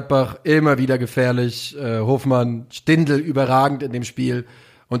Seite von Gladbach immer wieder gefährlich. Hofmann, Stindl überragend in dem Spiel.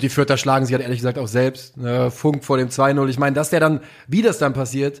 Und die Fürther schlagen sich halt ehrlich gesagt auch selbst. Funk vor dem 2-0. Ich meine, wie das dann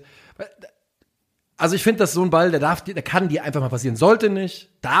passiert. Also ich finde, dass so ein Ball, der kann dir einfach mal passieren. Sollte nicht,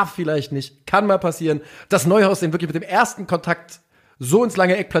 darf vielleicht nicht, kann mal passieren. Dass Neuhaus den wirklich mit dem ersten Kontakt so ins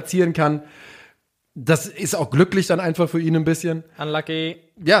lange Eck platzieren kann, das ist auch glücklich dann einfach für ihn ein bisschen. Unlucky.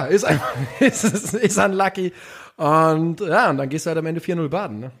 Ja, ist einfach, ist unlucky. Und ja, und dann gehst du halt am Ende 4-0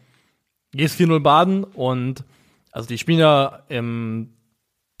 baden, ne? Gehst 4-0 baden und also die spielen ja im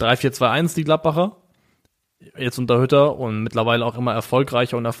 3-4-2-1, die Gladbacher. Jetzt unter Hütter und mittlerweile auch immer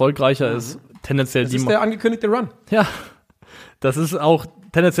erfolgreicher und erfolgreicher ist tendenziell Das ist der angekündigte Run. Ja, das ist auch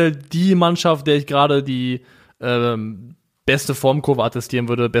tendenziell die Mannschaft, der ich gerade die beste Formkurve attestieren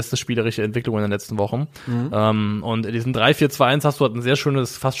würde, beste spielerische Entwicklung in den letzten Wochen. Und in diesem 3-4-2-1 hast du halt ein sehr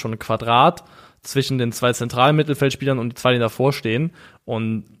schönes, fast schon ein Quadrat zwischen den zwei zentralen Mittelfeldspielern und die zwei, die davor stehen.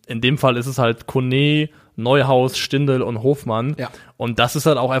 Und in dem Fall ist es halt Kone, Neuhaus, Stindl und Hofmann. Ja. Und das ist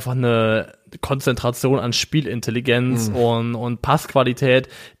halt auch einfach eine Konzentration an Spielintelligenz und Passqualität,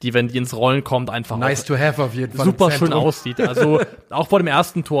 die, wenn die ins Rollen kommt, einfach Nice to have auf jeden Fall. super schön aussieht. Also auch vor dem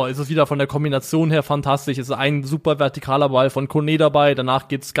ersten Tor ist es wieder von der Kombination her fantastisch. Es ist ein super vertikaler Ball von Kone dabei, danach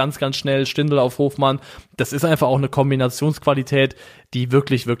geht's ganz, ganz schnell, Stindl auf Hofmann. Das ist einfach auch eine Kombinationsqualität, die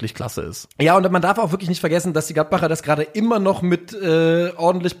wirklich, wirklich klasse ist. Ja, und man darf auch wirklich nicht vergessen, dass die Gladbacher das gerade immer noch mit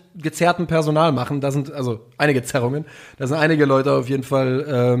ordentlich gezerrtem Personal machen. Da sind also einige Zerrungen. Da sind einige Leute auf jeden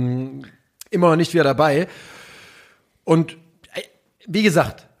Fall immer noch nicht wieder dabei. Und wie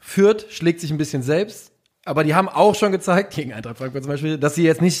gesagt, Fürth schlägt sich ein bisschen selbst, aber die haben auch schon gezeigt, gegen Eintracht Frankfurt zum Beispiel, dass sie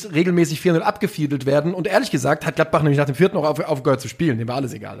jetzt nicht regelmäßig 4-0 abgefiedelt werden. Und ehrlich gesagt hat Gladbach nämlich nach dem 4. noch aufgehört zu spielen. Dem war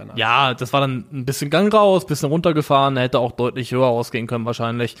alles egal danach. Ja, das war dann ein bisschen Gang raus, bisschen runtergefahren, hätte auch deutlich höher ausgehen können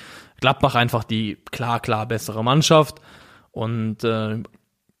wahrscheinlich. Gladbach einfach die klar bessere Mannschaft. Und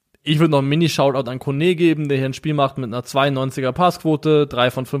ich würde noch einen Mini-Shoutout an Kone geben, der hier ein Spiel macht mit einer 92er Passquote, 3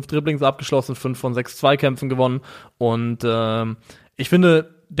 von 5 Dribblings abgeschlossen, 5 von 6 Zweikämpfen gewonnen. Und ich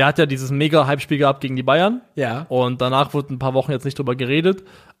finde, der hat ja dieses mega-Hype-Spiel gehabt gegen die Bayern. Ja. Und danach wurde ein paar Wochen jetzt nicht drüber geredet.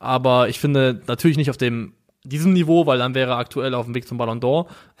 Aber ich finde natürlich nicht auf diesem Niveau, weil dann wäre er aktuell auf dem Weg zum Ballon d'Or.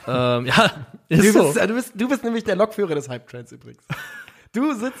 Ja, ist so. Du bist nämlich der Lokführer des Hype-Trains übrigens.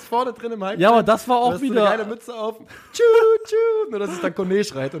 Du sitzt vorne drin im Hype-Train. Ja, aber das war auch du hast wieder eine geile Mütze auf. Tschu, tschu. Nur, dass es dann Kone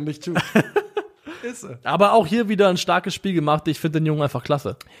schreit und nicht tschu. Ist so. Aber auch hier wieder ein starkes Spiel gemacht. Ich finde den Jungen einfach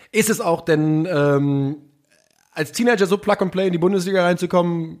klasse. Ist es auch, denn als Teenager so Plug and Play in die Bundesliga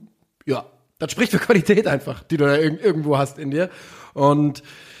reinzukommen, ja, das spricht für Qualität einfach, die du da irgendwo hast in dir. Und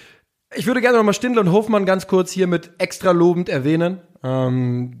ich würde gerne nochmal Stindl und Hofmann ganz kurz hier mit extra lobend erwähnen.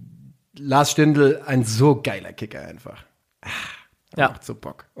 Lars Stindl, ein so geiler Kicker einfach. Ja. Macht so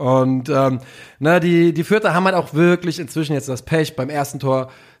Bock. Und die Fürther haben halt auch wirklich inzwischen jetzt das Pech. Beim ersten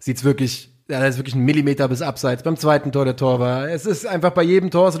Tor sieht's wirklich, da ist wirklich ein Millimeter bis abseits. Beim zweiten Tor der Torwart. Es ist einfach bei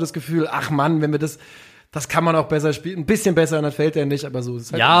jedem Tor so das Gefühl, ach Mann, wenn wir das kann man auch besser spielen. Ein bisschen besser, und das fällt ja nicht, aber so ist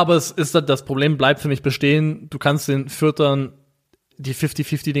es halt. Ja, aber das Problem bleibt für mich bestehen. Du kannst den Fürthern die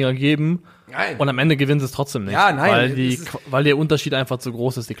 50-50-Dinger geben. Nein. Und am Ende gewinnen sie es trotzdem nicht. Ja, nein. Weil der Unterschied einfach zu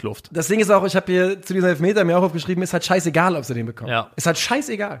groß ist, die Kluft. Das Ding ist auch, ich habe hier zu diesem Elfmeter mir auch aufgeschrieben, ist halt scheißegal, ob sie den bekommen. Ja. Ist halt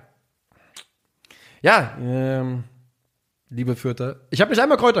scheißegal. Ja, liebe Fürther. Ich habe nicht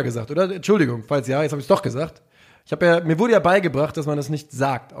einmal Kräuter gesagt, oder? Entschuldigung, falls ja, jetzt habe ich es doch gesagt. Mir wurde ja beigebracht, dass man das nicht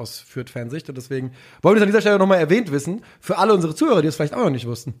sagt aus Fürth-Fansicht. Und deswegen wollen wir es an dieser Stelle nochmal erwähnt wissen. Für alle unsere Zuhörer, die es vielleicht auch noch nicht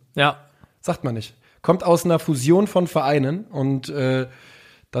wussten. Ja. Sagt man nicht. Kommt aus einer Fusion von Vereinen und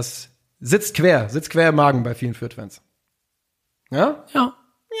das sitzt quer im Magen bei vielen Fürth-Fans. Ja? Ja.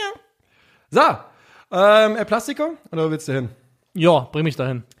 So, El Plastico, oder wo willst du hin? Ja, bring mich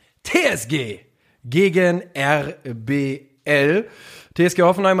dahin. TSG gegen RBL. TSG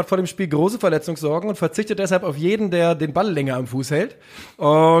Hoffenheim hat vor dem Spiel große Verletzungssorgen und verzichtet deshalb auf jeden, der den Ball länger am Fuß hält.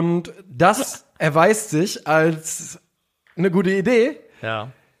 Und das erweist sich als eine gute Idee,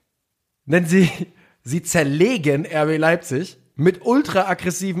 Ja. denn sie zerlegen RB Leipzig mit ultra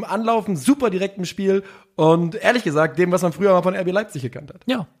aggressivem Anlaufen, super direktem Spiel und ehrlich gesagt dem, was man früher mal von RB Leipzig gekannt hat.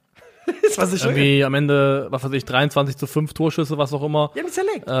 Ja. Das war sicher. Irgendwie am Ende, 23-5 Torschüsse, was auch immer. Die haben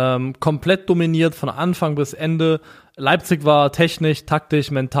zerlegt. Komplett dominiert von Anfang bis Ende. Leipzig war technisch, taktisch,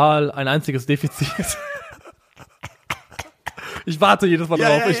 mental ein einziges Defizit. Ich warte jedes Mal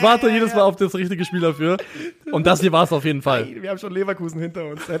drauf. Ich warte jedes Mal auf das richtige Spiel dafür. Und das hier war es auf jeden Fall. Wir haben schon Leverkusen hinter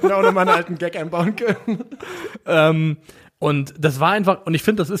uns. Da hätten wir auch noch mal einen alten Gag einbauen können. Und das war einfach, und ich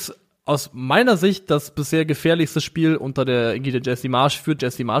finde, das ist aus meiner Sicht das bisher gefährlichste Spiel unter der Ägide Jesse Marsch für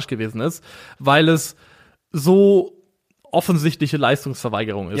Jesse Marsch gewesen ist, weil es so offensichtliche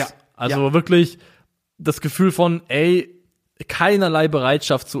Leistungsverweigerung ist. Ja. Also wirklich das Gefühl von, keinerlei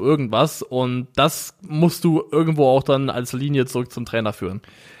Bereitschaft zu irgendwas, und das musst du irgendwo auch dann als Linie zurück zum Trainer führen.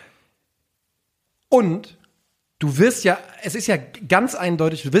 Und du wirst ja, es ist ja ganz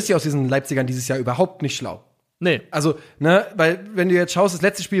eindeutig, du wirst ja aus diesen Leipzigern dieses Jahr überhaupt nicht schlau. Nee. Also, weil wenn du jetzt schaust, das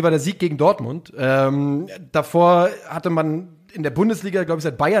letzte Spiel war der Sieg gegen Dortmund. Davor hatte man in der Bundesliga, glaube ich,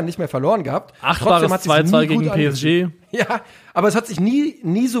 seit Bayern nicht mehr verloren gehabt. Achtbares 2-2 gegen PSG. Ja, aber es hat sich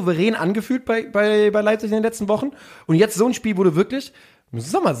nie souverän angefühlt bei Leipzig in den letzten Wochen. Und jetzt so ein Spiel, wo du wirklich, muss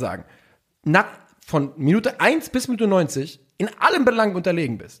ich auch mal sagen, von Minute 1 bis Minute 90 in allen Belangen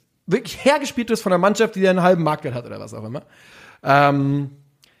unterlegen bist. Wirklich hergespielt ist von einer Mannschaft, die einen halben Marktwert hat oder was auch immer.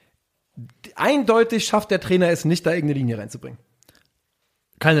 Eindeutig schafft der Trainer es nicht, da irgendeine Linie reinzubringen.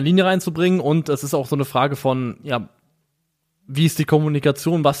 Keine Linie reinzubringen, und es ist auch so eine Frage von, ja, wie ist die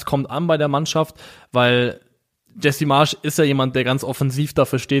Kommunikation, was kommt an bei der Mannschaft, weil Jesse Marsch ist ja jemand, der ganz offensiv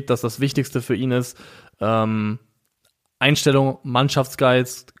dafür steht, dass das Wichtigste für ihn ist, Einstellung,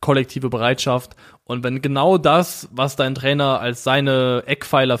 Mannschaftsgeist, kollektive Bereitschaft. Und wenn genau das, was dein Trainer als seine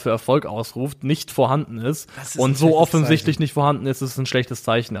Eckpfeiler für Erfolg ausruft, nicht vorhanden ist Das ist und ein so schlechtes offensichtlich nicht vorhanden ist, ist es ein schlechtes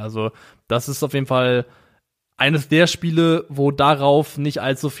Zeichen. Also das ist auf jeden Fall eines der Spiele, wo darauf nicht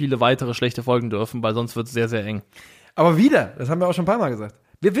allzu viele weitere schlechte Folgen dürfen, weil sonst wird es sehr, sehr eng. Aber wieder, das haben wir auch schon ein paar Mal gesagt.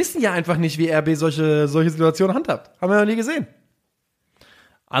 Wir wissen ja einfach nicht, wie RB solche Situationen handhabt. Haben wir noch nie gesehen.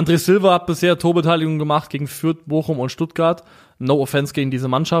 André Silva hat bisher Torbeteiligung gemacht gegen Fürth, Bochum und Stuttgart. No offense gegen diese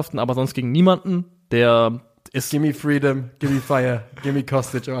Mannschaften, aber sonst gegen niemanden. Der ist Gimme Freedom, gimme Fire, gimme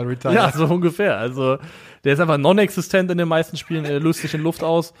Kostic, or retire. ja so ungefähr. Also der ist einfach non-existent in den meisten Spielen. Er löst sich in Luft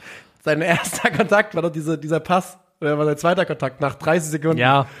aus. Sein erster Kontakt war doch dieser Pass, oder war sein zweiter Kontakt nach 30 Sekunden.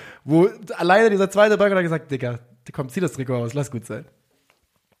 Ja, Wo alleine dieser zweite Ball hat gesagt, Digga, komm, zieh das Trikot aus, lass gut sein.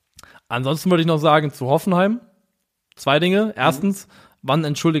 ansonsten würde ich noch sagen zu Hoffenheim 2 Dinge. Erstens, wann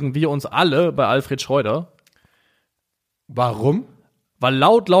entschuldigen wir uns alle bei Alfred Schreuder? Warum? Weil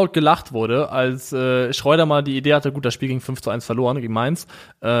laut gelacht wurde, als Schreuder mal die Idee hatte, gut, das Spiel ging 5-1 verloren gegen Mainz,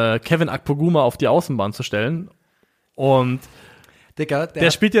 Kevin Akpoguma auf die Außenbahn zu stellen. Und Digga,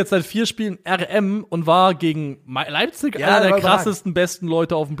 der spielt jetzt seit 4 Spielen RM und war gegen Leipzig Ja, einer der der war krassesten, besten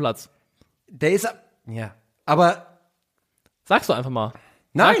Leute auf dem Platz. der ist, ja, aber, Sagst du einfach mal.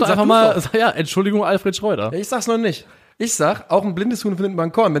 Nein, Sag doch sag einfach du's mal, doch. ja, Entschuldigung, Alfred Schreuder. ja, ich sag's noch nicht. Ich sag, auch ein blindes Huhn findet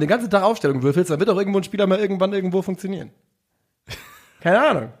man Korn. Wenn du den ganzen Tag Aufstellung würfelst, dann wird auch irgendwo ein Spieler mal irgendwann irgendwo funktionieren. Keine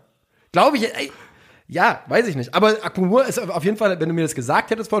Ahnung. Glaube ich, ey, ja, weiß ich nicht. Aber Akpoguma ist auf jeden Fall, wenn du mir das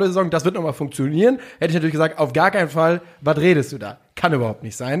gesagt hättest vor der Saison, das wird nochmal funktionieren, hätte ich natürlich gesagt, auf gar keinen Fall, was redest du da? Kann überhaupt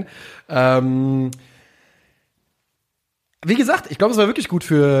nicht sein. Wie gesagt, ich glaube, es war wirklich gut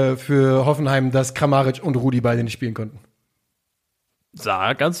für Hoffenheim, dass Kramaric und Rudi beide nicht spielen konnten.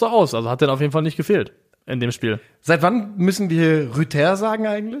 Sah ganz so aus. Also hat denn auf jeden Fall nicht gefehlt in dem Spiel. Seit wann müssen wir Rüther sagen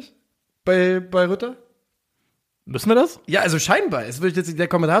eigentlich? Bei Rütter? Müssen wir das? Ja, also scheinbar. Es wird jetzt, der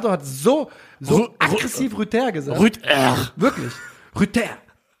Kommentator hat so aggressiv Rüther gesagt. Wirklich.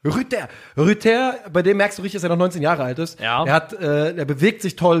 Rüther, bei dem merkst du richtig, dass er noch 19 Jahre alt ist. Ja. Er bewegt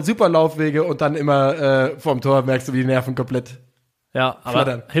sich toll, super Laufwege und dann immer vorm Tor merkst du, wie die Nerven komplett. Ja, aber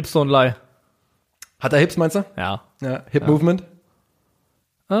Flattern. Hipster und Lie. Hat er Hips, meinst du? Ja. Ja, Hip-Movement.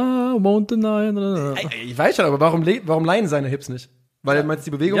 Won't deny. Ich weiß schon, aber warum leihen seine Hips nicht? Weil meinst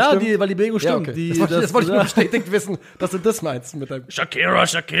du, die Bewegung stimmt? weil die Bewegung Ja, stimmt. okay. Das wollte ich nur bestätigt wissen, dass du das meinst mit deinem Shakira.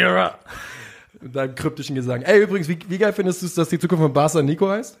 kryptischen Gesang. Ey, übrigens, wie geil findest du es, dass die Zukunft von Barca Nico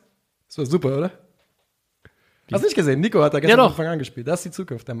heißt? Das war super, oder? Hast du nicht gesehen? Nico hat da gestern Ja, am doch. Anfang angespielt. Das ist die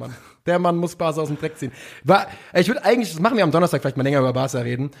Zukunft, der Mann. Der Mann muss Barca aus dem Dreck ziehen. Ich würde eigentlich, das machen wir am Donnerstag vielleicht mal länger über Barca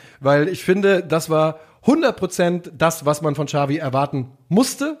reden, weil ich finde, das war 100% das, was man von Xavi erwarten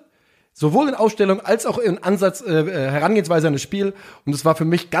musste. Sowohl in Ausstellung als auch in Ansatz, Herangehensweise an das Spiel. Und es war für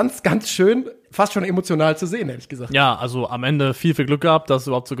mich ganz, ganz schön, fast schon emotional zu sehen, ehrlich gesagt. Ja, also am Ende viel Glück gehabt, das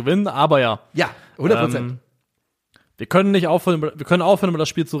überhaupt zu gewinnen, aber ja. Ja, 100%. Wir können aufhören, über das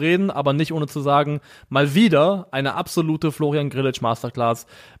Spiel zu reden, aber nicht ohne zu sagen, mal wieder eine absolute Florian Grillitsch Masterclass.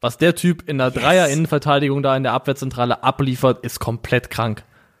 Was der Typ in der Dreier-Innenverteidigung da in der Abwehrzentrale abliefert, ist komplett krank.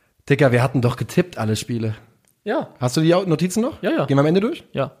 Digga, wir hatten doch getippt, alle Spiele. Ja. Hast du die Notizen noch? Ja. Gehen wir am Ende durch?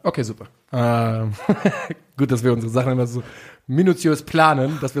 Ja. Okay, super. Gut, dass wir unsere Sachen immer so minutiös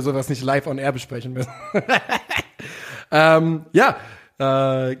planen, dass wir sowas nicht live on air besprechen müssen.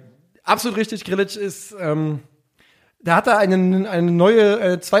 Absolut richtig. Grillitsch ist, der hat da einen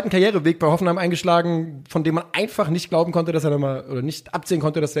neuen zweiten Karriereweg bei Hoffenheim eingeschlagen, von dem man einfach nicht glauben konnte, dass er nochmal, oder nicht absehen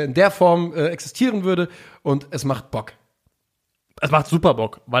konnte, dass er in der Form existieren würde. Und es macht Bock. Es macht super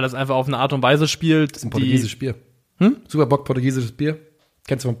Bock, weil es einfach auf eine Art und Weise spielt. Das ist ein portugiesisches Bier. Super Bock, portugiesisches Bier.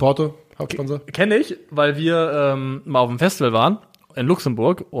 Kennst du von Porto, Hauptsponsor? Kenne ich, weil wir mal auf dem Festival waren in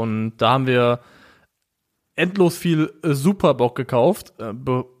Luxemburg und da haben wir endlos viel Superbock gekauft,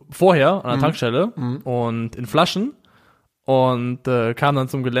 vorher an der Tankstelle und in Flaschen und kamen dann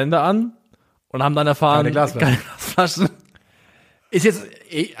zum Gelände an und haben dann erfahren, Keine Glasflaschen. keine Glasflaschen. Ist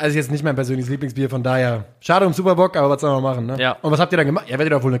jetzt nicht mein persönliches Lieblingsbier, von daher schade um Superbock, aber was soll man machen, ne? Ja. Und was habt ihr dann gemacht? Ja,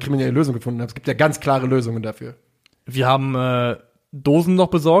 werdet ihr doch wohl eine kriminelle Lösung gefunden haben. Es gibt ja ganz klare Lösungen dafür. Wir haben Dosen noch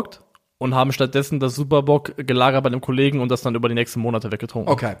besorgt und haben stattdessen das Superbock gelagert bei einem Kollegen und das dann über die nächsten Monate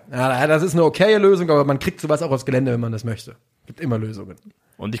weggetrunken. Okay. Ja, das ist eine okaye Lösung, aber man kriegt sowas auch aufs Gelände, wenn man das möchte. Gibt immer Lösungen.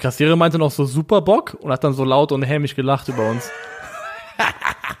 Und die Kassiererin meinte noch so Superbock und hat dann so laut und hämisch gelacht über uns.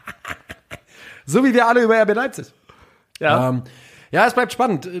 So wie wir alle über RB Leipzig. Ja. Ja, es bleibt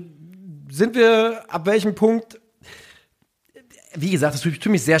spannend. Sind wir ab welchem Punkt? Wie gesagt, es tut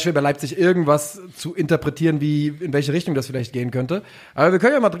mich sehr schwer, bei Leipzig irgendwas zu interpretieren, wie in welche Richtung das vielleicht gehen könnte. Aber wir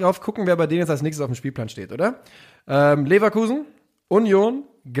können ja mal drauf gucken, wer bei denen jetzt als nächstes auf dem Spielplan steht, oder? Leverkusen, Union,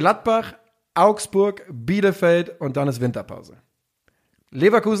 Gladbach, Augsburg, Bielefeld und dann ist Winterpause.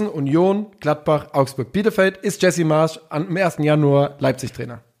 Leverkusen, Union, Gladbach, Augsburg, Bielefeld ist Jesse Marsch am 1. Januar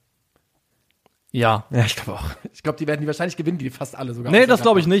Leipzig-Trainer. Ja. Ja, ich glaube auch. Ich glaube, die werden die wahrscheinlich gewinnen, die fast alle sogar. Nee, das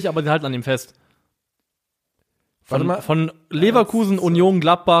glaube ich nicht, aber die halten an ihm fest. Von Leverkusen, Union,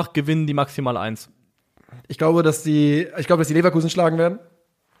 Gladbach gewinnen die maximal 1. Ich glaube, dass die Leverkusen schlagen werden.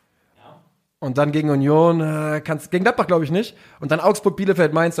 Und dann gegen Union, gegen Gladbach glaube ich nicht. Und dann Augsburg,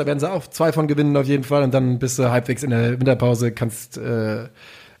 Bielefeld, Mainz, da werden sie auch 2 von gewinnen auf jeden Fall. Und dann bist du halbwegs in der Winterpause, kannst erstmal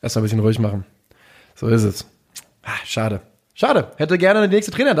ein bisschen ruhig machen. So ist es. Schade. Hätte gerne eine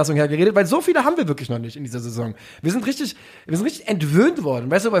nächste Trainerentlassung hergeredet, weil so viele haben wir wirklich noch nicht in dieser Saison. Wir sind richtig entwöhnt worden.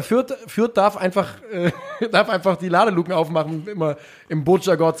 Weißt du, bei Fürth darf einfach die Ladeluken aufmachen, immer im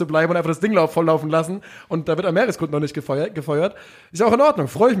Bootjargon zu bleiben und einfach das Ding volllaufen lassen. Und da wird am Meeresgrund noch nicht gefeuert. Ist ja auch in Ordnung.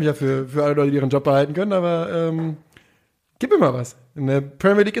 Freue ich mich ja für alle Leute, die ihren Job behalten können, aber gib mir mal was. In der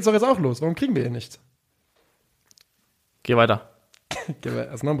Premier League geht's doch jetzt auch los. Warum kriegen wir hier nichts? Geh weiter.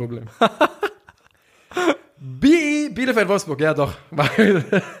 Das ist noch ein Problem. Bielefeld-Wolfsburg, ja doch.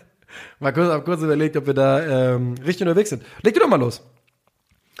 Mal kurz überlegt, ob wir da richtig unterwegs sind. Leg du doch mal los.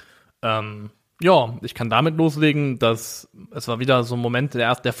 Ja, ich kann damit loslegen, dass es war wieder so ein Moment,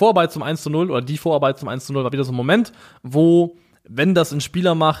 der Vorarbeit zum 1:0 oder die Vorarbeit zum 1:0 war wieder so ein Moment, wo, wenn das ein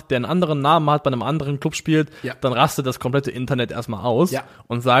Spieler macht, der einen anderen Namen hat, bei einem anderen Club spielt, dann rastet das komplette Internet erstmal aus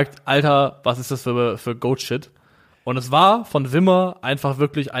und sagt, Alter, was ist das für Goat-Shit? Und es war von Wimmer einfach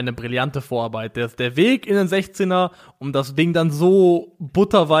wirklich eine brillante Vorarbeit. Der Weg in den 16er, um das Ding dann so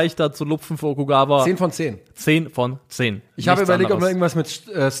butterweich da zu lupfen für Okugawa. 10 von 10. 10 von 10. Ich habe überlegt, ob man irgendwas mit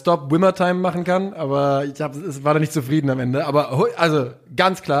Stop Wimmer Time machen kann, aber war da nicht zufrieden am Ende. Aber also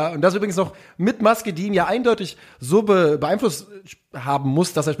ganz klar. Und das übrigens noch mit Maske, die ihn ja eindeutig so beeinflusst haben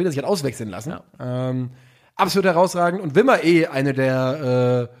muss, dass er später sich hat auswechseln lassen. Ja. Absolut herausragend. Und Wimmer eine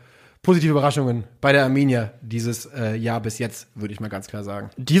der positive Überraschungen bei der Arminia dieses Jahr bis jetzt, würde ich mal ganz klar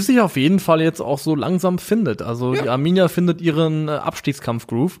sagen. Die sich auf jeden Fall jetzt auch so langsam findet. Also die Arminia findet ihren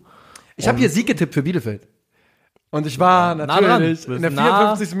Abstiegskampf-Groove. Ich habe hier Sieg getippt für Bielefeld. Und ich war natürlich in der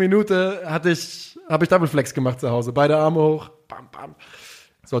 54. Minute habe ich Doubleflex gemacht zu Hause. Beide Arme hoch. Bam, bam.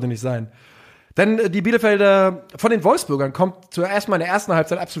 Sollte nicht sein. Denn die Bielefelder, von den Wolfsburgern kommt zuerst mal in der ersten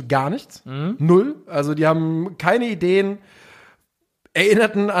Halbzeit absolut gar nichts. 0. Also die haben keine Ideen,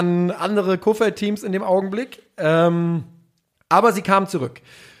 erinnerten an andere Kofeld-Teams in dem Augenblick. Aber sie kamen zurück.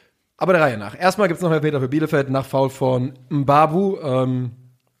 Aber der Reihe nach. Erstmal gibt es noch Elfmeter für Bielefeld nach Foul von Mbabu.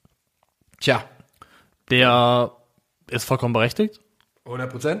 Der ist vollkommen berechtigt.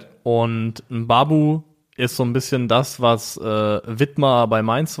 100%. Und Mbabu ist so ein bisschen das, was Widmer bei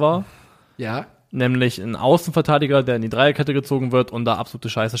Mainz war. Ja. Nämlich ein Außenverteidiger, der in die Dreierkette gezogen wird und da absolute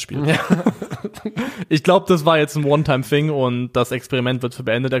Scheiße spielt. Ja. Ich glaube, das war jetzt ein One-Time-Thing und das Experiment wird für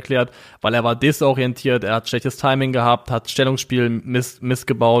beendet erklärt, weil er war desorientiert, er hat schlechtes Timing gehabt, hat Stellungsspiel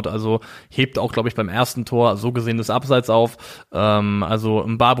missgebaut, also hebt auch, glaube ich, beim ersten Tor so gesehen das Abseits auf. Also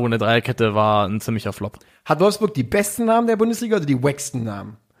Mbabu in der Dreierkette war ein ziemlicher Flop. Hat Wolfsburg die besten Namen der Bundesliga oder die wacksten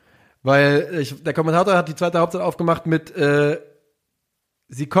Namen? Weil der Kommentator hat die zweite Halbzeit aufgemacht mit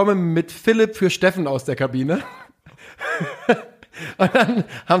sie kommen mit Philipp für Steffen aus der Kabine. Und dann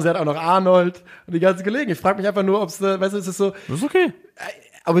haben sie halt auch noch Arnold und die ganzen Kollegen. Ich frage mich einfach nur, ob es, weißt du, es ist so. Das ist okay.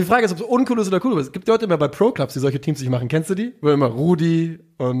 Aber die Frage ist, ob es uncool ist oder cool ist. Es gibt Leute immer bei Pro-Clubs, die solche Teams nicht machen. Kennst du die? Wo immer Rudi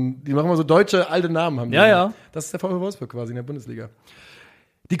und die machen immer so deutsche, alte Namen haben. Ja. Das ist der VfL Wolfsburg quasi in der Bundesliga.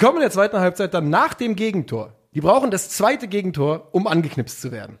 Die kommen in der zweiten Halbzeit dann nach dem Gegentor. Die brauchen das zweite Gegentor, um angeknipst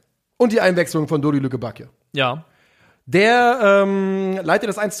zu werden. Und die Einwechslung von Dodi Lücke-Bacchio. Ja. Der leitet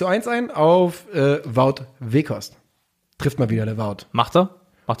das 1:1 ein auf Wout Weghorst. Trifft mal wieder der Wout. Macht er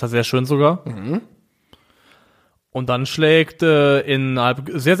sehr schön sogar. Und dann schlägt in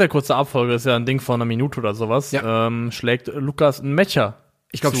sehr, sehr kurzer Abfolge, ist ja ein Ding von einer Minute oder sowas, schlägt Lukas Mecha.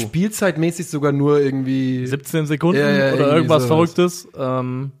 Ich glaube, spielzeitmäßig sogar nur irgendwie 17 Sekunden oder irgendwas Verrücktes.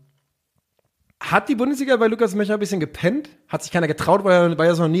 Hat die Bundesliga bei Lukas Mecha ein bisschen gepennt? Hat sich keiner getraut, weil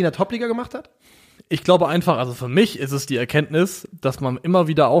er es noch nie in der Topliga gemacht hat? Ich glaube einfach, also für mich ist es die Erkenntnis, dass man immer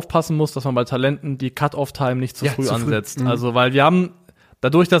wieder aufpassen muss, dass man bei Talenten die Cut-Off-Time nicht zu früh ansetzt. Also, weil wir haben,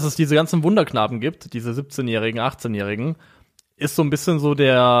 dadurch, dass es diese ganzen Wunderknaben gibt, diese 17-Jährigen, 18-Jährigen, ist so ein bisschen so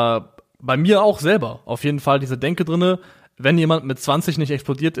bei mir auch selber, auf jeden Fall diese Denke drinne, wenn jemand mit 20 nicht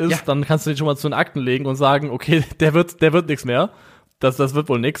explodiert ist, dann kannst du den schon mal zu den Akten legen und sagen, okay, der wird nichts mehr. Das wird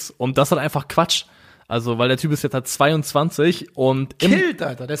wohl nix. Und das ist halt einfach Quatsch. Also, weil der Typ ist jetzt halt 22 und Killt,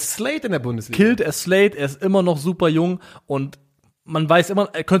 Alter, der ist Slate in der Bundesliga. Killt, er ist Slate, er ist immer noch super jung und man weiß immer,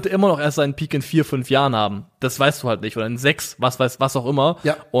 er könnte immer noch erst seinen Peak in 4, 5 Jahren haben. Das weißt du halt nicht. Oder in 6, was auch immer.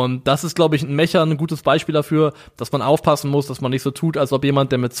 Ja. Und das ist, glaube ich, ein gutes Beispiel dafür, dass man aufpassen muss, dass man nicht so tut, als ob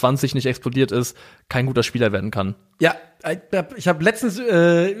jemand, der mit 20 nicht explodiert ist, kein guter Spieler werden kann. Ja, ich habe letztens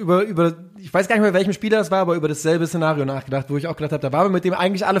über ich weiß gar nicht mehr, welchem Spieler es war, aber über dasselbe Szenario nachgedacht, wo ich auch gedacht habe, da waren wir mit dem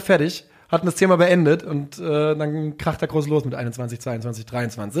eigentlich alle fertig, hatten das Thema beendet und dann kracht er groß los mit 21, 22,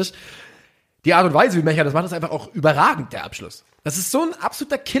 23. Die Art und Weise, wie Mecha das macht, ist einfach auch überragend, der Abschluss. Das ist so ein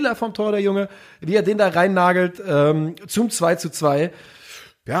absoluter Killer vom Tor, der Junge, wie er den da reinnagelt zum 2:2.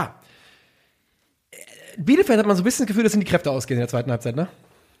 Ja. Bielefeld hat man so ein bisschen das Gefühl, dass ihnen die Kräfte ausgehen in der zweiten Halbzeit, ne?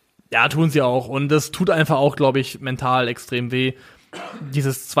 Ja, tun sie auch. Und das tut einfach auch, glaube ich, mental extrem weh.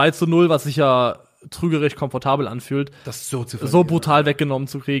 Dieses 2:0, was sich ja trügerisch komfortabel anfühlt, Das so zu so brutal weggenommen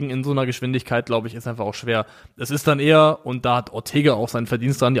zu kriegen in so einer Geschwindigkeit, glaube ich, ist einfach auch schwer. Es ist dann eher, und da hat Ortega auch seinen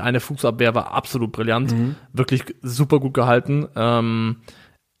Verdienst dran, die eine Fußabwehr war absolut brillant, wirklich super gut gehalten.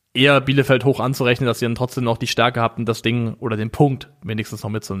 Eher Bielefeld hoch anzurechnen, dass sie dann trotzdem noch die Stärke hatten, das Ding oder den Punkt wenigstens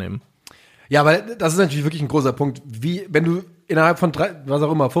noch mitzunehmen. Ja, weil das ist natürlich wirklich ein großer Punkt. Wie, wenn du innerhalb von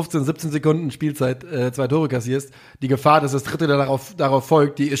 15, 17 Sekunden Spielzeit 2 Tore kassierst, die Gefahr, dass das dritte darauf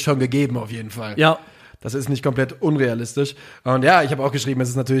folgt, die ist schon gegeben auf jeden Fall. Ja. Das ist nicht komplett unrealistisch. Und ja, ich habe auch geschrieben, es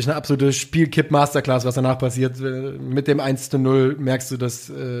ist natürlich eine absolute Spielkipp-Masterclass, was danach passiert. Mit dem 1:0 merkst du,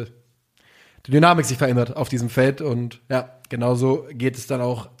 dass die Dynamik sich verändert auf diesem Feld. Und ja, genauso geht es dann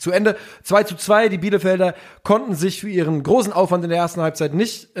auch zu Ende. 2:2, die Bielefelder konnten sich für ihren großen Aufwand in der ersten Halbzeit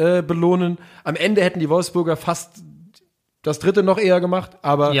nicht belohnen. Am Ende hätten die Wolfsburger fast das dritte noch eher gemacht.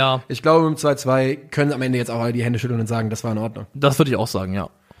 Aber ja, ich glaube, mit dem 2:2 können am Ende jetzt auch alle die Hände schütteln und sagen, das war in Ordnung. Das würde ich auch sagen,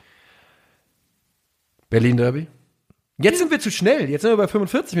 ja. Berlin-Derby. Jetzt sind wir zu schnell. Jetzt sind wir bei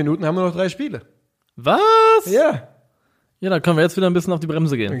 45 Minuten, haben wir noch 3 Spiele. Was? Ja. Ja, dann können wir jetzt wieder ein bisschen auf die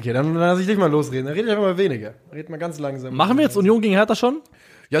Bremse gehen. Okay, dann lass ich dich mal losreden. Dann rede ich einfach mal weniger. Red mal ganz langsam. Machen wir jetzt Union gegen Hertha schon?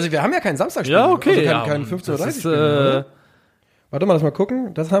 Ja, also wir haben ja kein Samstagspiel. Ja, okay. Also kein 15:30 das ist, Spiel. Warte mal, lass mal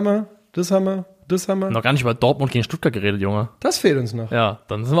gucken. Das haben wir, das haben wir, das haben wir. Noch gar nicht über Dortmund gegen Stuttgart geredet, Junge. Das fehlt uns noch. Ja,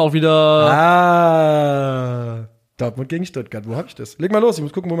 dann sind wir auch wieder. Dortmund gegen Stuttgart. Wo hab ich das? Leg mal los, ich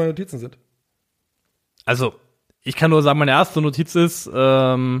muss gucken, wo meine Notizen sind. Also, ich kann nur sagen, meine erste Notiz ist,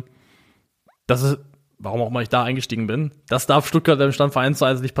 dass es, warum auch immer ich da eingestiegen bin, das darf Stuttgart im Stand von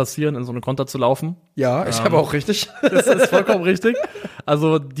 1:1 nicht passieren, in so eine Konter zu laufen. Ja, ich habe auch richtig. Das ist vollkommen richtig.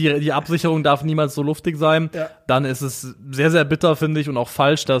 Also die Absicherung darf niemals so luftig sein. Ja. Dann ist es sehr, sehr bitter, finde ich, und auch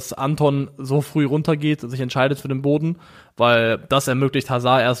falsch, dass Anton so früh runtergeht und sich entscheidet für den Boden, weil das ermöglicht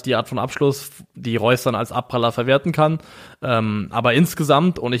Hazard erst die Art von Abschluss, die Reus dann als Abpraller verwerten kann. Aber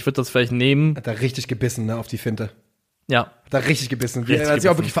insgesamt, und ich würde das vielleicht nehmen. Hat er richtig gebissen, ne, auf die Finte. Ja. Hat er richtig gebissen. Richtig Er hat sich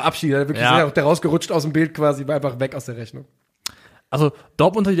auch wirklich verabschiedet. Er hat wirklich Ja. auch der rausgerutscht aus dem Bild quasi, war einfach weg aus der Rechnung. Also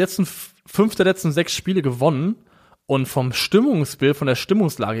Dortmund hat die letzten 5 der letzten 6 Spiele gewonnen und vom Stimmungsbild, von der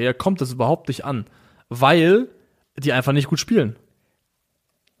Stimmungslage her kommt das überhaupt nicht an, weil die einfach nicht gut spielen.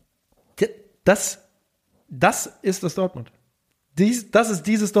 Das ist das Dortmund. Das ist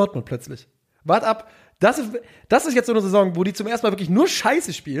dieses Dortmund plötzlich. Wart ab. Das ist jetzt so eine Saison, wo die zum ersten Mal wirklich nur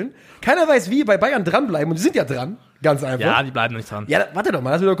Scheiße spielen. Keiner weiß, wie bei Bayern dranbleiben. Und die sind ja dran. Ganz einfach. Ja, die bleiben nicht dran. Ja, warte doch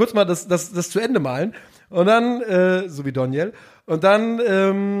mal. Lass mich doch kurz mal das zu Ende malen. Und dann, so wie Doniel. Und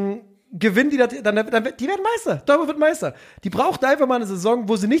dann gewinnen die, die werden Meister. Dortmund wird Meister. Die brauchten einfach mal eine Saison,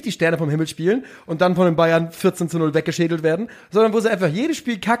 wo sie nicht die Sterne vom Himmel spielen und dann von den Bayern 14:0 weggeschädelt werden, sondern wo sie einfach jedes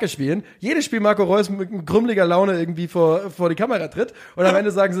Spiel Kacke spielen, jedes Spiel Marco Reus mit grümmeliger Laune irgendwie vor die Kamera tritt und am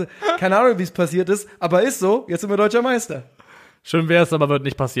Ende sagen sie, keine Ahnung, wie es passiert ist, aber ist so, jetzt sind wir deutscher Meister. Schön wär's, aber wird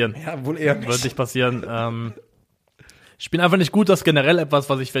nicht passieren. Ja, wohl eher nicht. Wird nicht passieren. Ich bin einfach nicht gut, das ist generell etwas,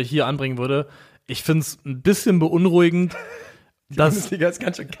 was ich vielleicht hier anbringen würde. Ich find's ein bisschen beunruhigend, Die Bundesliga ist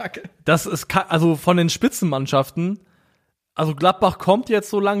ganz schön kacke. Das ist also von den Spitzenmannschaften, also Gladbach kommt jetzt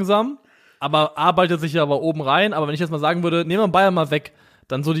so langsam, aber arbeitet sich ja aber oben rein. Aber wenn ich jetzt mal sagen würde, nehmen wir Bayern mal weg,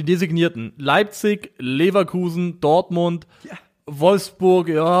 dann so die designierten Leipzig, Leverkusen, Dortmund, Wolfsburg,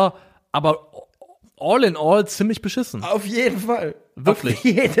 ja, aber all in all ziemlich beschissen. Auf jeden Fall. Wirklich. Auf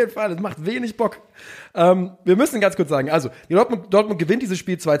jeden Fall. Es macht wenig Bock. Wir müssen ganz kurz sagen, also, die Dortmund gewinnt dieses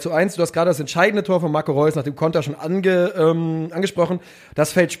Spiel 2:1. Du hast gerade das entscheidende Tor von Marco Reus nach dem Konter schon angesprochen.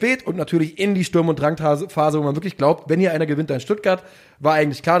 Das fällt spät und natürlich in die Sturm- und Drangphase, wo man wirklich glaubt, wenn hier einer gewinnt, dann Stuttgart. War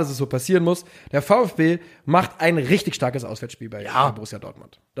eigentlich klar, dass es so passieren muss. Der VfB macht ein richtig starkes Auswärtsspiel bei Borussia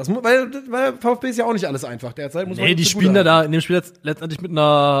Dortmund. Weil VfB ist ja auch nicht alles einfach derzeit. Nee, die spielen da in dem Spiel jetzt letztendlich mit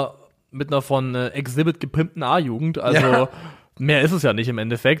einer von Exhibit gepimpten A-Jugend, also mehr ist es ja nicht im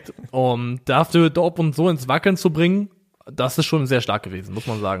Endeffekt. Dafür Dortmund so ins Wackeln zu bringen, das ist schon sehr stark gewesen, muss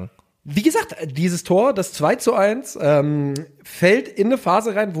man sagen. Wie gesagt, dieses Tor, das 2:1, fällt in eine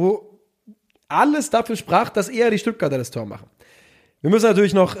Phase rein, wo alles dafür sprach, dass eher die Stuttgarter das Tor machen. Wir müssen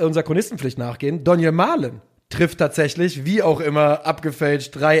natürlich noch unserer Chronistenpflicht nachgehen. Daniel Mahlen trifft tatsächlich, wie auch immer,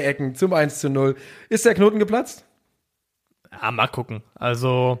 abgefälscht, 3 Ecken zum 1:0. Ist der Knoten geplatzt? Ja, mal gucken.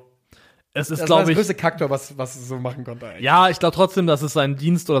 Also, es ist, Das war glaube das ich, größte Kaktor, was es so machen konnte eigentlich. ja, ich glaube trotzdem, dass es seinen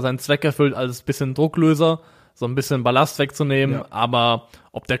Dienst oder seinen Zweck erfüllt, als bisschen Drucklöser, so ein bisschen Ballast wegzunehmen. Ja. Aber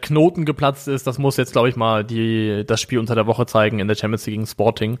ob der Knoten geplatzt ist, das muss jetzt, glaube ich, mal das Spiel unter der Woche zeigen in der Champions League gegen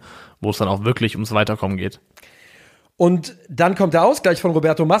Sporting, wo es dann auch wirklich ums Weiterkommen geht. Und dann kommt der Ausgleich von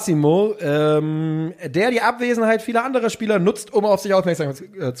Roberto Massimo, der die Abwesenheit vieler anderer Spieler nutzt, um auf sich aufmerksam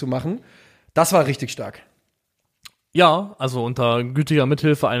zu machen. Das war richtig stark. Ja, also unter gütiger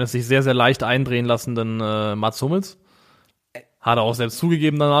Mithilfe eines sich sehr, sehr leicht eindrehen lassenden Mats Hummels. Hat er auch selbst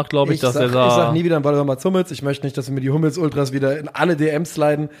zugegeben danach, glaube ich, dass er da... Ich sag nie wieder ein Wort über Mats Hummels. Ich möchte nicht, dass wir mir die Hummels-Ultras wieder in alle DMs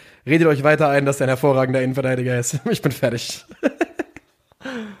sliden. Redet euch weiter ein, dass er ein hervorragender Innenverteidiger ist. Ich bin fertig.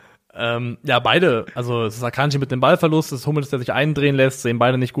 Ja, beide, also es ist Akanji mit dem Ballverlust, es ist Hummels, der sich eindrehen lässt, sehen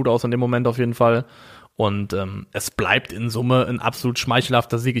beide nicht gut aus in dem Moment auf jeden Fall. Und es bleibt in Summe ein absolut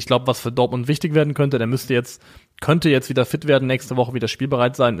schmeichelhafter Sieg. Ich glaube, was für Dortmund wichtig werden könnte, der könnte jetzt wieder fit werden, nächste Woche wieder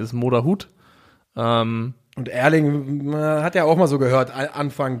spielbereit sein, ist Moda Hut. Und Erling hat ja auch mal so gehört,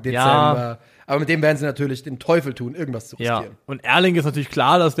 Anfang Dezember. Ja. Aber mit dem werden sie natürlich den Teufel tun, irgendwas zu riskieren. Ja, und Erling ist natürlich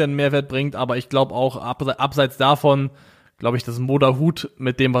klar, dass der einen Mehrwert bringt, aber ich glaube auch, abseits davon, glaube ich, dass Moda Hut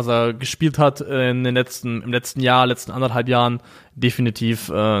mit dem, was er gespielt hat im letzten Jahr, letzten 1,5 Jahren, definitiv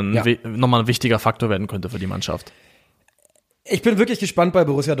nochmal ein wichtiger Faktor werden könnte für die Mannschaft. Ich bin wirklich gespannt bei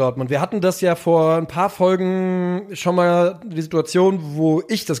Borussia Dortmund. Wir hatten das ja vor ein paar Folgen schon mal die Situation, wo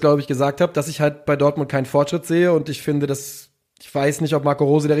ich das, glaube ich, gesagt habe, dass ich halt bei Dortmund keinen Fortschritt sehe und ich finde, ich weiß nicht, ob Marco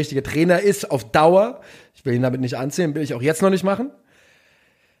Rose der richtige Trainer ist auf Dauer. Ich will ihn damit nicht anziehen, will ich auch jetzt noch nicht machen.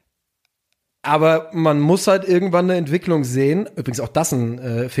 Aber man muss halt irgendwann eine Entwicklung sehen. Übrigens auch das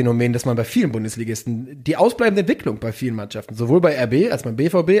ein Phänomen, das man bei vielen Bundesligisten, die ausbleibende Entwicklung bei vielen Mannschaften, sowohl bei RB als beim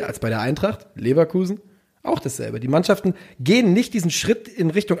BVB, als bei der Eintracht, Leverkusen, auch dasselbe. Die Mannschaften gehen nicht diesen Schritt in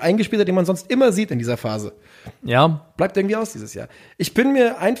Richtung Eingespielter, den man sonst immer sieht in dieser Phase. Ja. Bleibt irgendwie aus dieses Jahr. Ich bin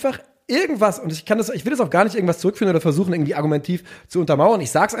mir einfach irgendwas, und ich will das auch gar nicht irgendwas zurückführen oder versuchen, irgendwie argumentativ zu untermauern. Ich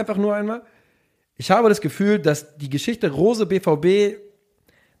sag's einfach nur einmal. Ich habe das Gefühl, dass die Geschichte Rose BVB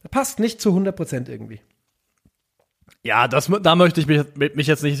passt nicht zu 100% irgendwie. Ja, da möchte ich mich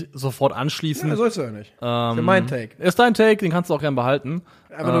jetzt nicht sofort anschließen. Ja, sollst du ja nicht. Für mein Take. Ist dein Take, den kannst du auch gern behalten.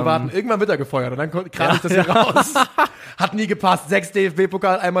 Einfach nur warten. Irgendwann wird er gefeuert und dann kram ich das hier raus. Hat nie gepasst. 6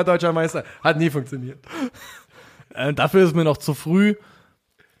 DFB-Pokal, einmal Deutscher Meister. Hat nie funktioniert. Dafür ist mir noch zu früh.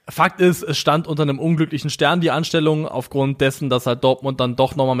 Fakt ist, es stand unter einem unglücklichen Stern die Anstellung, aufgrund dessen, dass halt Dortmund dann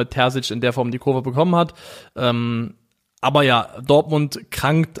doch nochmal mit Terzic in der Form die Kurve bekommen hat. Aber ja, Dortmund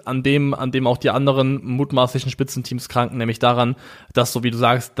krankt an dem auch die anderen mutmaßlichen Spitzenteams kranken, nämlich daran, dass, so wie du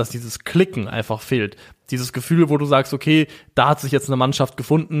sagst, dass dieses Klicken einfach fehlt. Dieses Gefühl, wo du sagst, okay, da hat sich jetzt eine Mannschaft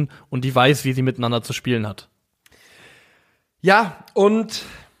gefunden und die weiß, wie sie miteinander zu spielen hat. Ja, und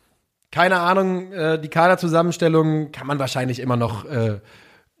keine Ahnung, die Kaderzusammenstellung kann man wahrscheinlich immer noch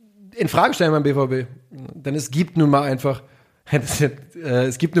in Frage stellen beim BVB. Denn es gibt nun mal einfach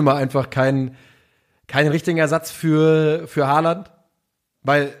keinen richtigen Ersatz für Haaland,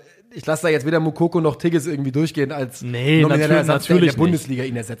 weil ich lasse da jetzt weder Moukoko noch Tigges irgendwie durchgehen als nomineller Ersatz, der in der Bundesliga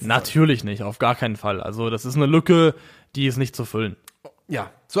ihn ersetzt. Natürlich nicht, auf gar keinen Fall. Also das ist eine Lücke, die ist nicht zu füllen. Ja,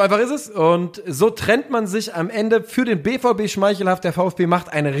 so einfach ist es und so trennt man sich am Ende für den BVB schmeichelhaft. Der VfB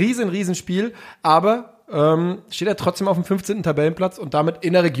macht ein riesen Spiel, aber steht er trotzdem auf dem 15. Tabellenplatz und damit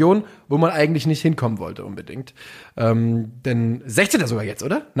in der Region, wo man eigentlich nicht hinkommen wollte unbedingt. Denn 16. sogar jetzt,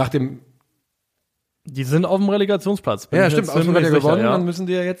 oder? Die sind auf dem Relegationsplatz. Ja, stimmt. Augsburg hat ja gewonnen, ja. Dann müssen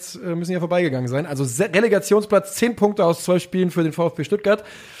die ja jetzt vorbeigegangen sein. Also Relegationsplatz, 10 Punkte aus 12 Spielen für den VfB Stuttgart.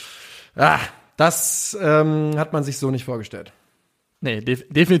 Das hat man sich so nicht vorgestellt. Nee,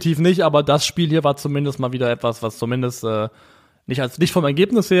 definitiv nicht, aber das Spiel hier war zumindest mal wieder etwas, was zumindest nicht vom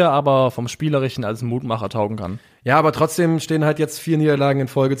Ergebnis her, aber vom Spielerischen als Mutmacher taugen kann. Ja, aber trotzdem stehen halt jetzt 4 Niederlagen in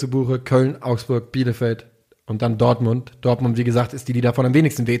Folge zu Buche. Köln, Augsburg, Bielefeld und dann Dortmund. Dortmund, wie gesagt, ist die davon am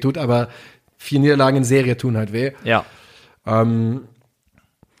wenigsten wehtut, aber 4 Niederlagen in Serie tun halt weh. Ja.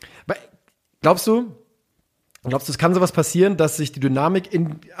 Glaubst du, es kann sowas passieren, dass sich die Dynamik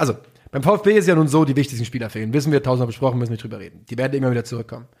also beim VfB ist ja nun so, die wichtigsten Spieler fehlen. Wissen wir, tausendmal besprochen, müssen wir nicht drüber reden. Die werden irgendwann wieder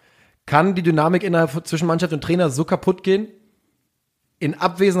zurückkommen. Kann die Dynamik zwischen Mannschaft und Trainer so kaputt gehen, in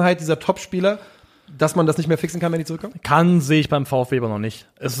Abwesenheit dieser Top-Spieler, dass man das nicht mehr fixen kann, wenn die zurückkommen? Sehe ich beim VfB aber noch nicht.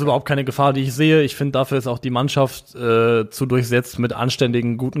 Es ist überhaupt keine Gefahr, die ich sehe. Ich finde, dafür ist auch die Mannschaft zu durchsetzt mit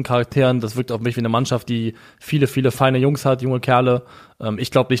anständigen, guten Charakteren. Das wirkt auf mich wie eine Mannschaft, die viele feine Jungs hat, junge Kerle. Ich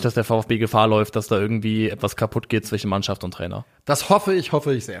glaube nicht, dass der VfB Gefahr läuft, dass da irgendwie etwas kaputt geht zwischen Mannschaft und Trainer. Das hoffe ich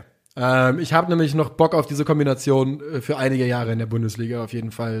sehr. Ich habe nämlich noch Bock auf diese Kombination für einige Jahre in der Bundesliga. Auf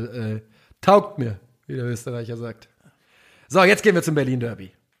jeden Fall taugt mir, wie der Österreicher sagt. So, jetzt gehen wir zum Berlin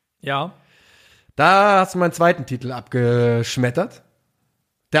Derby. Ja. Da hast du meinen zweiten Titel abgeschmettert.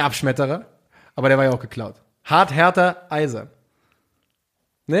 Der Abschmetterer. Aber der war ja auch geklaut. Hart, härter, eisern.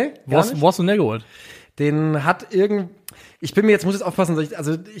 Nee? Wo hast du denn hergeholt? Den hat muss jetzt aufpassen,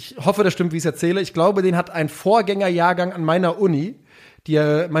 ich hoffe, das stimmt, wie ich es erzähle. Ich glaube, den hat ein Vorgängerjahrgang an meiner Uni.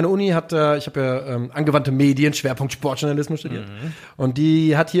 Meine Uni hat, ich habe ja angewandte Medien, Schwerpunkt Sportjournalismus studiert. Und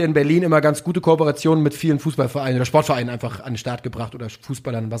die hat hier in Berlin immer ganz gute Kooperationen mit vielen Fußballvereinen oder Sportvereinen einfach an den Start gebracht oder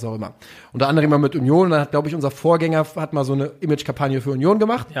Fußballern, was auch immer. Unter anderem immer mit Union. Und dann hat, glaube ich, unser Vorgänger hat mal so eine Image-Kampagne für Union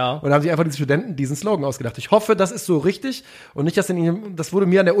gemacht. Ja. Und da haben sich einfach die Studenten diesen Slogan ausgedacht. Ich hoffe, das ist so richtig und nicht, das wurde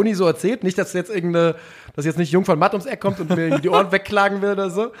mir an der Uni so erzählt. Nicht, dass jetzt nicht Jung von Matt ums Eck kommt und mir die Ohren wegklagen will oder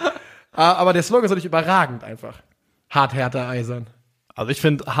so. Aber der Slogan ist natürlich überragend einfach. Hart, härter, eisern. Also ich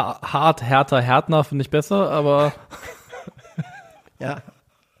finde hart, härter, härtner finde ich besser, aber Ja.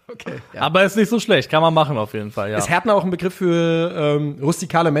 Okay. Ja. aber ist nicht so schlecht, kann man machen auf jeden Fall, ja. Ist Härtner auch ein Begriff für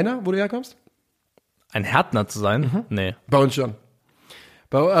rustikale Männer, wo du herkommst? Ein Härtner zu sein? Nee. Bei uns schon.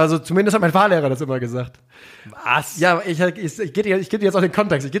 Also zumindest hat mein Fahrlehrer das immer gesagt. Was? Ja, ich gebe dir jetzt auch den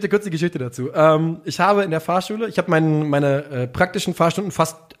Kontext. Ich gebe dir kurz die Geschichte dazu. Ich habe in der Fahrschule, ich habe meine praktischen Fahrstunden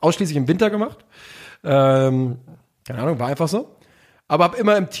fast ausschließlich im Winter gemacht. Keine Ahnung, war einfach so. Aber habe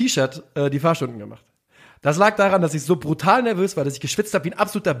immer im T-Shirt die Fahrstunden gemacht. Das lag daran, dass ich so brutal nervös war, dass ich geschwitzt habe wie ein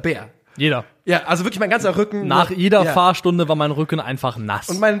absoluter Bär. Jeder. Ja, also wirklich mein ganzer Rücken. Nach jeder Fahrstunde war mein Rücken einfach nass.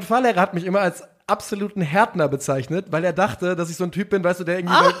 Und mein Fahrlehrer hat mich immer als absoluten Härtner bezeichnet, weil er dachte, dass ich so ein Typ bin, weißt du, der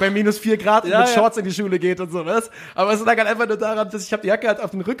irgendwie bei minus 4 Grad mit Shorts in die Schule geht und sowas. Aber es lag halt einfach nur daran, dass ich habe die Jacke halt auf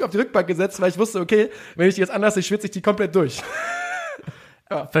die Rückbank gesetzt, weil ich wusste, okay, wenn ich die jetzt anlasse, schwitze ich die komplett durch.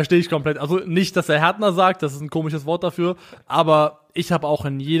 Verstehe ich komplett. Also nicht, dass er Härtner sagt, das ist ein komisches Wort dafür, aber ich habe auch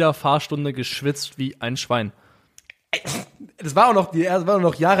in jeder Fahrstunde geschwitzt wie ein Schwein. Das war auch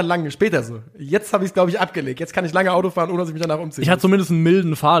noch jahrelang später so. Jetzt habe ich es, glaube ich, abgelegt. Jetzt kann ich lange Auto fahren, ohne dass ich mich danach umziehe. Ich hatte zumindest einen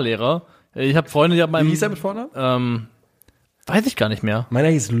milden Fahrlehrer. Ich habe Freunde, die haben Wie hieß er mit Vornamen? Weiß ich gar nicht mehr. Meiner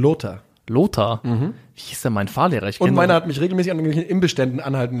hieß Lothar. Lothar? Wie hieß denn mein Fahrlehrer? Und meiner hat mich regelmäßig an irgendwelchen Imbeständen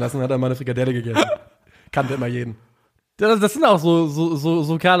anhalten lassen, hat er mal eine Frikadelle gegessen. Kannte immer jeden. Das sind auch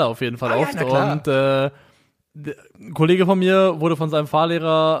so Kerle auf jeden Fall oft. Ja, na klar. Und ein Kollege von mir wurde von seinem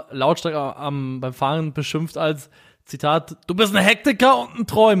Fahrlehrer lautstark beim Fahren beschimpft als, Zitat, du bist ein Hektiker und ein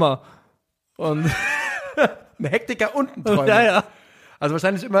Träumer. Und ein Hektiker und ein Träumer. ja. Also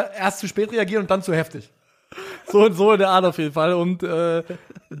wahrscheinlich immer erst zu spät reagieren und dann zu heftig. So in der Art auf jeden Fall. Und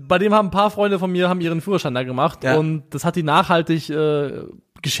bei dem haben ein paar Freunde von mir ihren Führerschein da gemacht. Ja. Und das hat die nachhaltig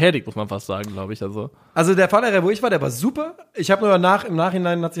geschädigt, muss man fast sagen, glaube ich. Also der Fahrlehrer, wo ich war, der war super. Ich habe nur im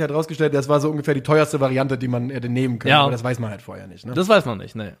Nachhinein hat sich halt rausgestellt, das war so ungefähr die teuerste Variante, die man hätte nehmen können. Ja. Aber das weiß man halt vorher nicht. Ne? Das weiß man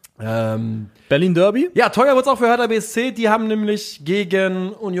nicht, ne. Berlin Derby? Ja, teuer wird's auch für Hertha BSC. Die haben nämlich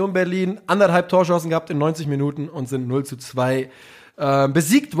gegen Union Berlin 1,5 Torchancen gehabt in 90 Minuten und sind 0:2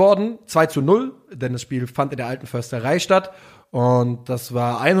 besiegt worden. 2:0, denn das Spiel fand in der alten Försterei statt. Und das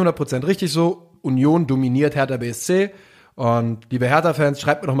war 100% richtig so. Union dominiert Hertha BSC. Und liebe Hertha-Fans,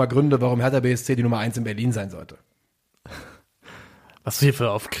 schreibt mir doch mal Gründe, warum Hertha BSC die Nummer 1 in Berlin sein sollte. Was du hier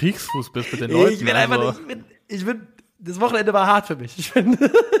für auf Kriegsfuß bist mit den Leuten. Ich bin, das Wochenende war hart für mich.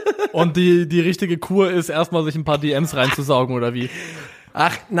 Und die richtige Kur ist, erstmal sich ein paar DMs reinzusaugen, oder wie?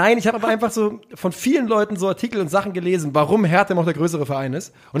 Ach, nein, ich habe aber einfach so von vielen Leuten so Artikel und Sachen gelesen, warum Hertha noch der größere Verein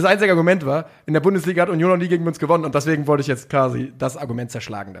ist. Und das einzige Argument war, in der Bundesliga hat Union noch nie gegen uns gewonnen und deswegen wollte ich jetzt quasi das Argument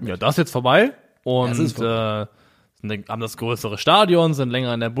zerschlagen damit. Ja, das ist jetzt vorbei. Und haben das größere Stadion, sind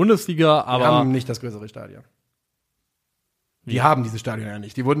länger in der Bundesliga, aber. Wir haben nicht das größere Stadion. Die haben dieses Stadion ja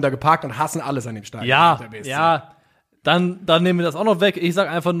nicht. Die wurden da geparkt und hassen alles an dem Stadion. Ja. Dann nehmen wir das auch noch weg. Ich sag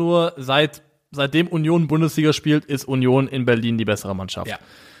einfach nur, seitdem Union Bundesliga spielt, ist Union in Berlin die bessere Mannschaft. Ja.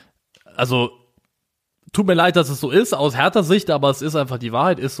 Also, tut mir leid, dass es so ist, aus Hertha Sicht, aber es ist einfach die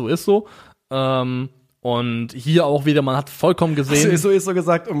Wahrheit, ist so. Und hier auch wieder, man hat vollkommen gesehen. Ist so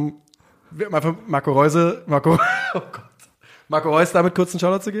gesagt, Marco Reus damit kurz einen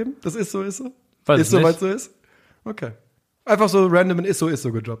Shoutout zu geben? Das ist so. Weiß ist so, weil es so ist? Okay. Einfach so random in ist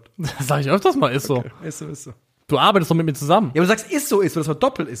so gedroppt. Das sag ich öfters mal, ist okay. so. Ist so. Du arbeitest doch mit mir zusammen. Ja, aber du sagst ist so, das war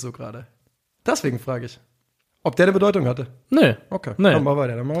doppelt ist so gerade. Deswegen frage ich. Ob der eine Bedeutung hatte? Nee. Okay, nee. Dann machen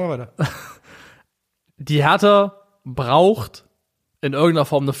wir weiter. Die Hertha braucht in irgendeiner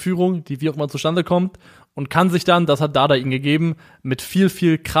Form eine Führung, die wie auch immer zustande kommt und kann sich dann, das hat Dada ihnen gegeben, mit viel,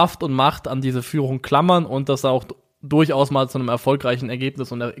 viel Kraft und Macht an diese Führung klammern und das auch durchaus mal zu einem erfolgreichen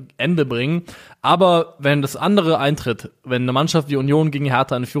Ergebnis und Ende bringen. Aber wenn das andere eintritt, wenn eine Mannschaft wie Union gegen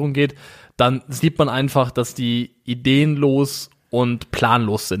Hertha in Führung geht, dann sieht man einfach, dass die ideenlos und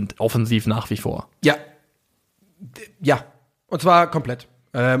planlos sind, offensiv nach wie vor. Ja. Ja. Und zwar komplett.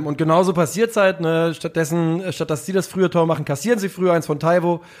 Und genauso passiert's halt, ne? Statt dass sie das frühe Tor machen, kassieren sie früher eins von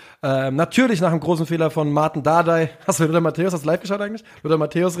Taiwo. Natürlich nach einem großen Fehler von Martin Dardai. Hast du Lothar Matthäus, hast du live geschaut eigentlich? Lothar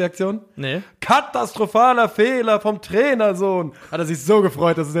Matthäus Reaktion? Nee. Katastrophaler Fehler vom Trainersohn. Hat er sich so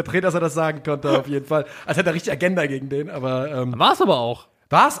gefreut, dass es der Trainer, dass er das sagen konnte, auf jeden Fall. Als hätte er richtig Agenda gegen den, aber, War es aber auch.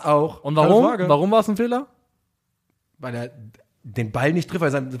 war's auch. Und Keine warum? Frage. Warum war es ein Fehler? Weil er den Ball nicht trifft, weil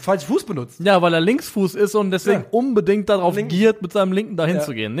er seinen falschen Fuß benutzt. Ja, weil er Linksfuß ist und deswegen Ja. unbedingt darauf giert, mit seinem Linken dahin Ja.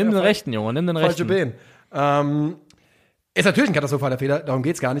 zu gehen. Nimm Ja, den voll. rechten, Junge, nimm den Falsche rechten. Bein. Ist natürlich ein katastrophaler Fehler, darum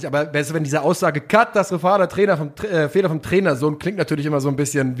geht's gar nicht, aber wenn diese Aussage katastrophaler Fehler vom Trainersohn klingt natürlich immer so ein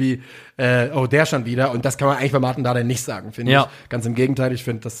bisschen wie, oh, der schon wieder, und das kann man eigentlich bei Martin Dardai nicht sagen, finde Ja. ich. Ganz im Gegenteil, ich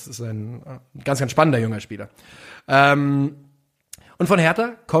finde, das ist ein ganz, ganz spannender junger Spieler. Und von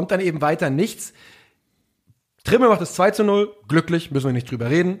Hertha kommt dann eben weiter nichts. Trimmel macht es 2:0, glücklich, müssen wir nicht drüber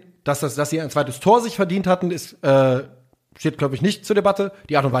reden. Dass sie ein zweites Tor sich verdient hatten, steht, glaube ich, nicht zur Debatte.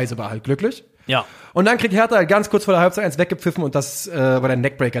 Die Art und Weise war halt glücklich. Ja. Und dann kriegt Hertha ganz kurz vor der Halbzeit eins weggepfiffen und das war der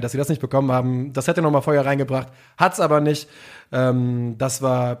Neckbreaker, dass sie das nicht bekommen haben. Das hätte nochmal Feuer reingebracht, hat's aber nicht. Das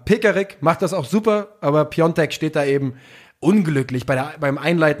war Pekarik, macht das auch super, aber Piontek steht da eben unglücklich beim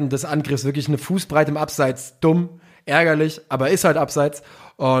Einleiten des Angriffs, wirklich eine Fußbreite im Abseits, dumm, ärgerlich, aber ist halt Abseits.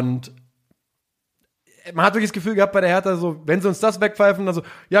 Und man hat wirklich das Gefühl gehabt bei der Hertha, so, wenn sie uns das wegpfeifen, dann so,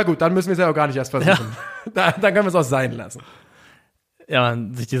 ja gut, dann müssen wir es ja auch gar nicht erst versuchen. Dann können wir es auch sein lassen. Ja,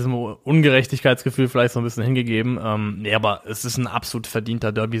 sich diesem Ungerechtigkeitsgefühl vielleicht so ein bisschen hingegeben. Nee, aber es ist ein absolut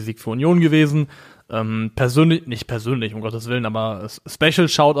verdienter Derby-Sieg für Union gewesen. Nicht persönlich, um Gottes Willen, aber Special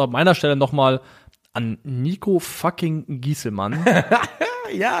Shoutout an meiner Stelle nochmal an Nico fucking Gieselmann,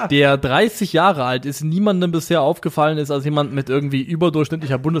 Ja. der 30 Jahre alt ist, niemandem bisher aufgefallen ist als jemand mit irgendwie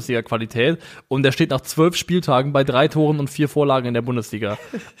überdurchschnittlicher Bundesliga-Qualität und der steht nach 12 Spieltagen bei 3 Toren und 4 Vorlagen in der Bundesliga.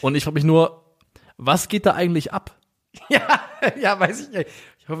 Und ich frage mich nur, was geht da eigentlich ab? Ja, weiß ich nicht.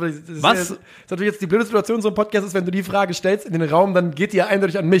 Ich hoffe, das ist, Was? das ist natürlich jetzt die blöde Situation, so ein Podcast ist, wenn du die Frage stellst in den Raum, dann geht die ja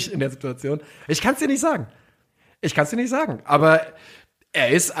eindeutig an mich in der Situation. Ich kann es dir nicht sagen. Aber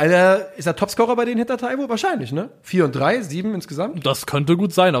ist er Topscorer bei denen hinter Taiwo? Wahrscheinlich, ne? 4 und 3, 7 insgesamt. Das könnte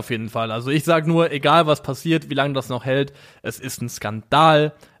gut sein, auf jeden Fall. Also ich sag nur, egal was passiert, wie lange das noch hält, es ist ein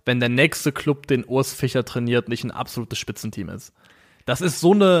Skandal, wenn der nächste Club, den Urs Fischer trainiert, nicht ein absolutes Spitzenteam ist. Das ist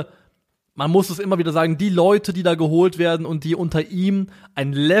so eine, man muss es immer wieder sagen, die Leute, die da geholt werden und die unter ihm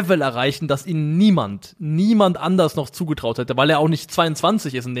ein Level erreichen, das ihnen niemand anders noch zugetraut hätte, weil er auch nicht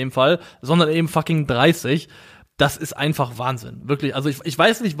 22 ist in dem Fall, sondern eben fucking 30. Das ist einfach Wahnsinn. Wirklich. Also ich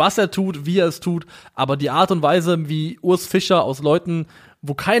weiß nicht, was er tut, wie er es tut, aber die Art und Weise, wie Urs Fischer aus Leuten,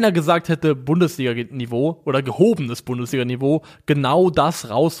 wo keiner gesagt hätte, Bundesliga-Niveau oder gehobenes Bundesliga-Niveau, genau das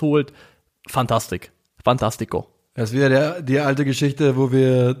rausholt. Fantastico. Das ist wieder die alte Geschichte, wo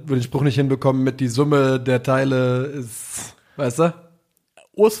wir den Spruch nicht hinbekommen mit die Summe der Teile ist, weißt du?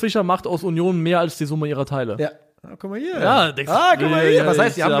 Urs Fischer macht aus Union mehr als die Summe ihrer Teile. Ja. Ah, guck mal hier. Ja, guck mal hier. Was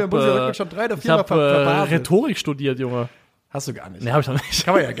heißt, die haben wir im Bundesliga schon 3 oder 4 Mal Ich habe verbaselt. Rhetorik studiert, Junge. Hast du gar nicht. Nee, hab ich noch nicht.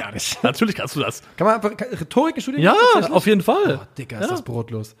 Kann man ja gar nicht. Natürlich kannst du das. Kann man einfach Rhetorik studieren? Ja, Tatsächlich? auf jeden Fall. Oh, Dicker, ist das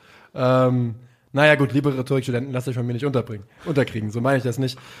brotlos. Naja, gut, liebe Rhetorikstudenten, lasst euch von mir nicht unterkriegen. So meine ich das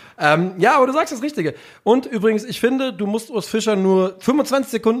nicht. Ja, aber du sagst das Richtige. Und übrigens, ich finde, du musst Urs Fischer nur 25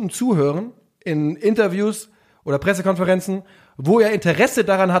 Sekunden zuhören in Interviews oder Pressekonferenzen, wo er Interesse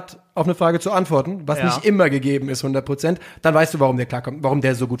daran hat, auf eine Frage zu antworten, was Ja. nicht immer gegeben ist, 100%, dann weißt du, warum der klarkommt, warum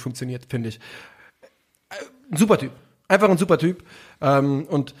der so gut funktioniert, finde ich. Ein super Typ. Einfach ein super Typ.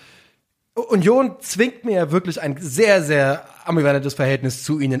 Und Union zwingt mir ja wirklich ein sehr, sehr ambivalentes Verhältnis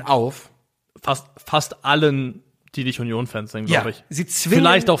zu ihnen auf. Fast allen, die nicht Union-Fans sind, glaube ich. Sie zwingen,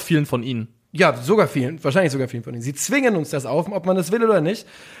 Vielleicht auch vielen von ihnen. ja, wahrscheinlich sogar vielen von ihnen. Sie zwingen uns das auf, ob man das will oder nicht.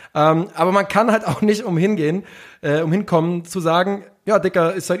 Aber man kann halt auch nicht hinkommen zu sagen, ja,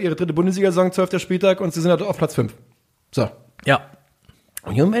 Dicker, ist halt ihre 3. Bundesliga-Saison, 12. Spieltag und sie sind halt auf Platz 5. So. Ja.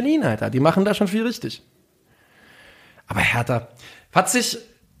 Union Berlin, Alter, die machen da schon viel richtig. Aber Hertha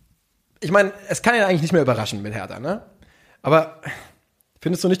ich meine, es kann ja eigentlich nicht mehr überraschen mit Hertha, ne? Aber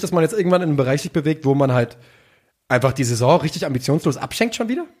findest du nicht, dass man jetzt irgendwann in einem Bereich sich bewegt, wo man halt einfach die Saison richtig ambitionslos abschenkt schon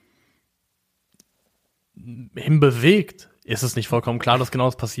wieder? Hinbewegt. Ist es nicht vollkommen klar, dass genau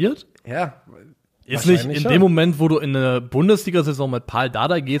das passiert? Ja. Ist nicht Wahrscheinlich in schon. dem Moment, wo du in eine Bundesliga-Saison mit Paul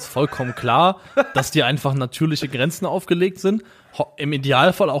Dardai gehst, vollkommen klar, dass dir einfach natürliche Grenzen aufgelegt sind. Im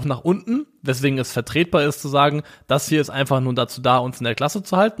Idealfall auch nach unten, weswegen es vertretbar ist zu sagen, das hier ist einfach nur dazu da, uns in der Klasse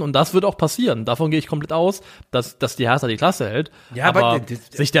zu halten. Und das wird auch passieren. Davon gehe ich komplett aus, dass die Hertha die Klasse hält. Ja, aber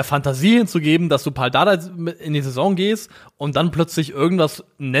sich der Fantasie hinzugeben, dass du Paul Dardai in die Saison gehst und dann plötzlich irgendwas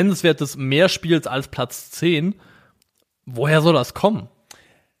Nennenswertes mehr spielst als Platz 10, Woher soll das kommen?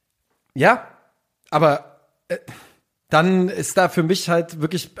 Ja, aber dann ist da für mich halt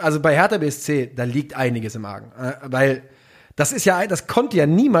wirklich, also bei Hertha BSC, da liegt einiges im Argen. Weil das konnte ja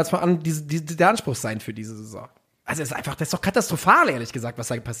niemals mal der Anspruch sein für diese Saison. Also das ist doch katastrophal, ehrlich gesagt, was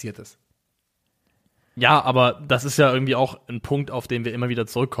da passiert ist. Ja, aber das ist ja irgendwie auch ein Punkt, auf den wir immer wieder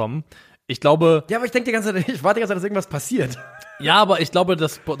zurückkommen. Ich glaube. Ja, aber ich warte die ganze Zeit, dass irgendwas passiert. Ja, aber ich glaube,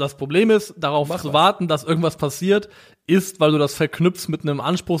 das Problem ist, darauf zu warten, dass irgendwas passiert, ist, weil du das verknüpfst mit einem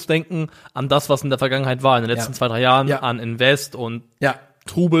Anspruchsdenken an das, was in der Vergangenheit war, in den letzten 2-3 Jahren, an Invest und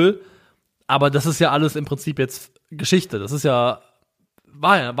Trubel. Aber das ist ja alles im Prinzip jetzt Geschichte. Das ist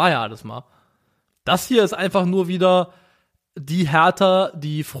war ja alles mal. Das hier ist einfach nur wieder die Hertha,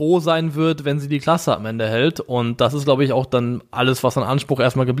 die froh sein wird, wenn sie die Klasse am Ende hält. Und das ist, glaube ich, auch dann alles, was an Anspruch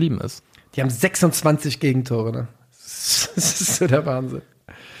erstmal geblieben ist. Die haben 26 Gegentore, ne? Das ist so der Wahnsinn.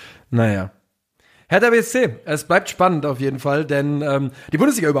 Naja. Hertha BSC, es bleibt spannend auf jeden Fall, denn die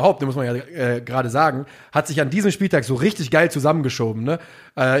Bundesliga überhaupt, muss man ja gerade sagen, hat sich an diesem Spieltag so richtig geil zusammengeschoben. Ne?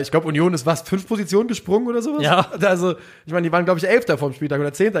 Ich glaube, Union ist 5 Positionen gesprungen oder sowas? Ja. Also, ich meine, die waren, glaube ich, 11. vom Spieltag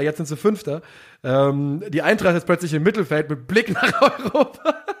oder 10. Jetzt sind sie 5. Die Eintracht ist plötzlich im Mittelfeld mit Blick nach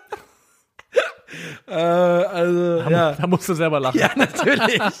Europa. Da musst du selber lachen. Ja,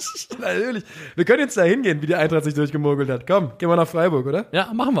 natürlich. Wir können jetzt da hingehen, wie die Eintracht sich durchgemogelt hat. Komm, gehen wir nach Freiburg, oder?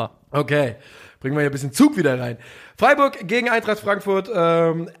 Ja, machen wir. Okay, bringen wir hier ein bisschen Zug wieder rein. Freiburg gegen Eintracht Frankfurt.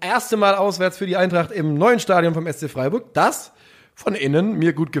 Erste Mal auswärts für die Eintracht im neuen Stadion vom SC Freiburg. Das von innen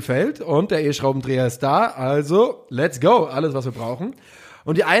mir gut gefällt. Und der E-Schraubendreher ist da. Also, let's go. Alles, was wir brauchen.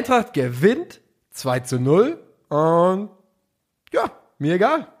 Und die Eintracht gewinnt 2-0. Und ja, mir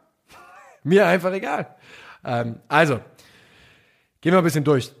egal. Mir einfach egal. Also, gehen wir ein bisschen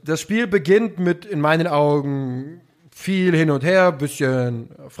durch. Das Spiel beginnt mit, in meinen Augen, viel hin und her,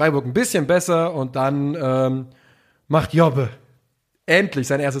 Freiburg ein bisschen besser und dann macht Jobbe endlich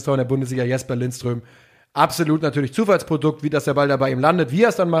sein erstes Tor in der Bundesliga, Jesper Lindström. Absolut natürlich Zufallsprodukt, wie das der Ball dabei ihm landet, wie er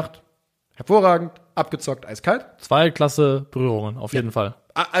es dann macht. Hervorragend, abgezockt, eiskalt. 2 klasse Berührungen, auf jeden Fall.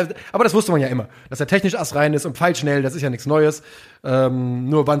 Aber das wusste man ja immer, dass er technisch astrein ist und pfeilschnell, das ist ja nichts Neues.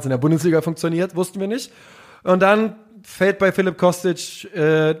 Nur wann es in der Bundesliga funktioniert, wussten wir nicht. Und dann fällt bei Philipp Kostic,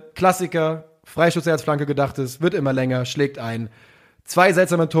 Klassiker, Freischuss, der als Flanke gedacht ist, wird immer länger, schlägt ein. 2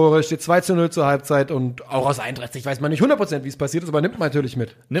 seltsame Tore, steht 2-0 zur Halbzeit und auch aus Eintracht weiß man nicht 100%, wie es passiert ist, aber nimmt man natürlich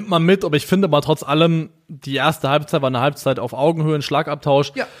mit. Nimmt man mit, aber ich finde mal trotz allem, die erste Halbzeit war eine Halbzeit auf Augenhöhe, ein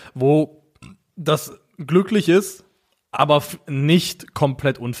Schlagabtausch, wo das glücklich ist, aber nicht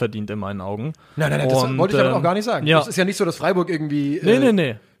komplett unverdient in meinen Augen. Nein, das wollte ich aber auch gar nicht sagen. Ja. Das ist ja nicht so, dass Freiburg irgendwie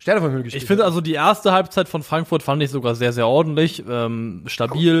Nee. Sterne vom Himmel gespielt Ich finde hat. also die erste Halbzeit von Frankfurt fand ich sogar sehr, sehr ordentlich,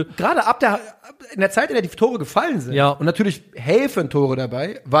 stabil. Gerade in der Zeit, in der die Tore gefallen sind und natürlich Tore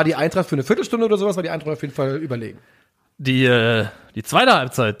dabei, war die Eintracht für eine Viertelstunde oder sowas, war die Eintracht auf jeden Fall überlegen. Die zweite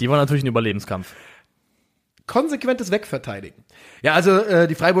Halbzeit, die war natürlich ein Überlebenskampf. Konsequentes Wegverteidigen. Ja, also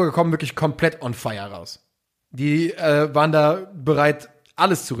die Freiburger kommen wirklich komplett on fire raus. Die waren da bereit,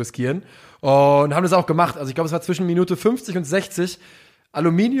 alles zu riskieren und haben das auch gemacht. Also ich glaube, es war zwischen Minute 50 und 60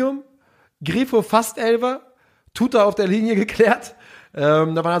 Aluminium, Grifo fast Elfer, Tuta auf der Linie geklärt. Da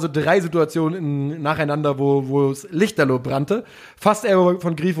waren also 3 Situationen nacheinander, wo es lichterloh brannte. Fast Elfer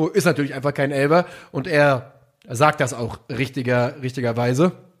von Grifo ist natürlich einfach kein Elfer und er sagt das auch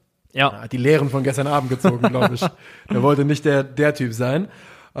richtigerweise. Ja. Er hat die Lehren von gestern Abend gezogen, glaube ich. Er wollte nicht der Typ sein.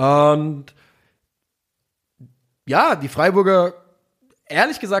 Und ja, die Freiburger,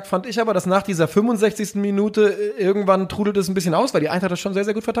 ehrlich gesagt, fand ich aber, dass nach dieser 65. Minute irgendwann trudelt es ein bisschen aus, weil die Eintracht das schon sehr,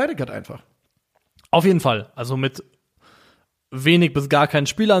 sehr gut verteidigt hat einfach. Auf jeden Fall. Also mit wenig bis gar keinen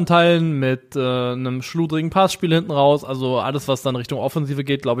Spielanteilen, mit einem schludrigen Passspiel hinten raus. Also alles, was dann Richtung Offensive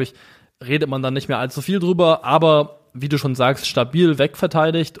geht, glaube ich, redet man dann nicht mehr allzu viel drüber. Aber wie du schon sagst, stabil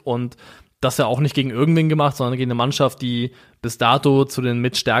wegverteidigt und das ja auch nicht gegen irgendwen gemacht, sondern gegen eine Mannschaft, die bis dato zu den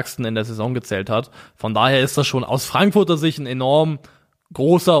mitstärksten in der Saison gezählt hat. Von daher ist das schon aus Frankfurter Sicht ein enorm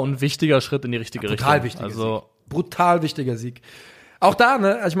großer und wichtiger Schritt in die richtige Richtung. Brutal wichtiger Sieg. Auch da,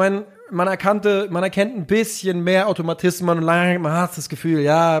 ne, ich meine, man erkennt ein bisschen mehr Automatismen und man hat das Gefühl,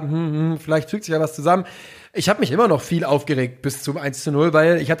 vielleicht fügt sich ja was zusammen. Ich habe mich immer noch viel aufgeregt bis zum 1-0,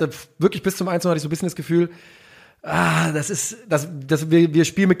 weil ich hatte wirklich bis zum 1-0 hatte ich so ein bisschen das Gefühl, wir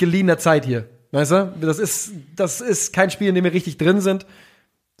spielen mit geliehener Zeit hier. Weißt du? Das ist kein Spiel, in dem wir richtig drin sind.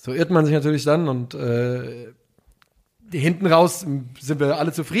 So irrt man sich natürlich dann und hinten raus sind wir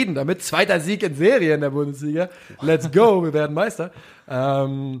alle zufrieden damit. 2. Sieg in Serie in der Bundesliga. Let's go, wir werden Meister.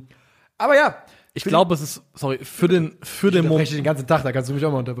 Aber ja. Ich glaube, es ist, für den Moment. Den ganzen Tag, da kannst du mich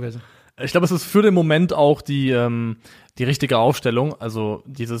auch mal unterbrechen. Ich glaube, es ist für den Moment auch die richtige Aufstellung, also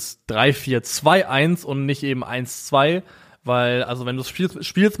dieses 3-4-2-1 und nicht eben 1-2, weil, also wenn du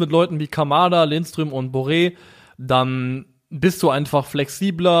spielst mit Leuten wie Kamada, Lindström und Boré, dann bist du einfach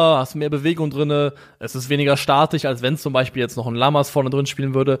flexibler, hast mehr Bewegung drinne, es ist weniger statisch, als wenn zum Beispiel jetzt noch ein Lammers vorne drin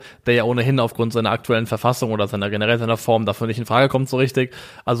spielen würde, der ja ohnehin aufgrund seiner aktuellen Verfassung oder seiner Form dafür nicht in Frage kommt so richtig.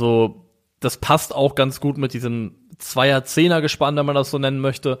 Also das passt auch ganz gut mit diesem Zweier-Zehner-Gespann, wenn man das so nennen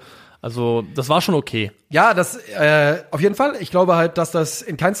möchte. Also das war schon okay. Ja, das auf jeden Fall. Ich glaube halt, dass das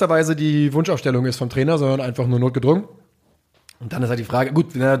in keinster Weise die Wunschaufstellung ist vom Trainer, sondern einfach nur notgedrungen. Und dann ist halt die Frage,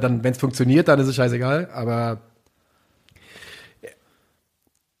 gut, dann wenn es funktioniert, dann ist es scheißegal, aber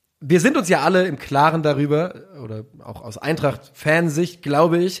wir sind uns ja alle im Klaren darüber, oder auch aus Eintracht-Fansicht,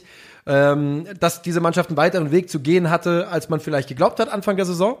 glaube ich, dass diese Mannschaft einen weiteren Weg zu gehen hatte, als man vielleicht geglaubt hat Anfang der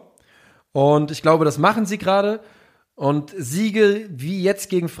Saison. Und ich glaube, das machen sie gerade. Und Siege wie jetzt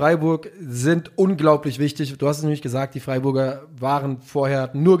gegen Freiburg sind unglaublich wichtig. Du hast es nämlich gesagt, die Freiburger waren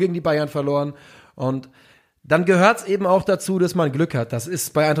vorher nur gegen die Bayern verloren. Und dann gehört es eben auch dazu, dass man Glück hat. Das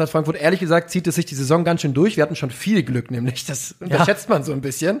ist bei Eintracht Frankfurt, ehrlich gesagt, zieht es sich die Saison ganz schön durch. Wir hatten schon viel Glück, nämlich. Das unterschätzt man so ein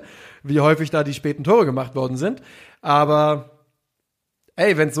bisschen, wie häufig da die späten Tore gemacht worden sind. Aber,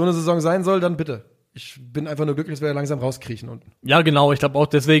 ey, wenn es so eine Saison sein soll, dann bitte. Ich bin einfach nur glücklich, dass wir langsam rauskriechen unten. Ja, genau. Ich glaube auch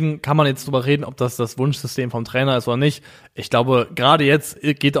deswegen kann man jetzt drüber reden, ob das Wunschsystem vom Trainer ist oder nicht. Ich glaube, gerade jetzt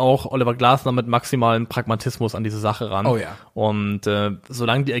geht auch Oliver Glasner mit maximalem Pragmatismus an diese Sache ran. Oh ja. Und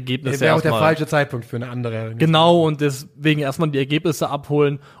solange die Ergebnisse wäre auch der falsche Zeitpunkt für eine andere. Genau, und deswegen erstmal die Ergebnisse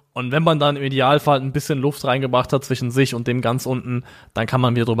abholen. Und wenn man dann im Idealfall ein bisschen Luft reingebracht hat zwischen sich und dem ganz unten, dann kann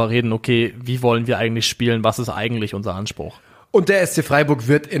man wieder drüber reden, okay, wie wollen wir eigentlich spielen? Was ist eigentlich unser Anspruch? Und der SC Freiburg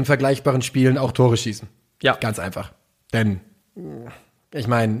wird in vergleichbaren Spielen auch Tore schießen. Ja. Ganz einfach. Denn, ich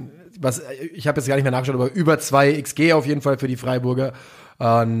meine, ich habe jetzt gar nicht mehr nachgeschaut, aber über 2 XG auf jeden Fall für die Freiburger.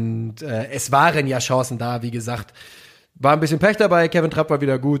 Und es waren ja Chancen da, wie gesagt. War ein bisschen Pech dabei, Kevin Trapp war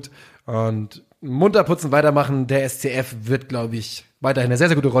wieder gut. Und munter putzen, weitermachen. Der SCF wird, glaube ich, weiterhin eine sehr,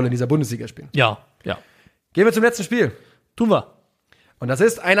 sehr gute Rolle in dieser Bundesliga spielen. Ja, ja. Gehen wir zum letzten Spiel. Tun wir. Und das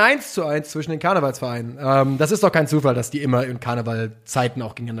ist ein 1:1 zwischen den Karnevalsvereinen. Das ist doch kein Zufall, dass die immer in Karnevalzeiten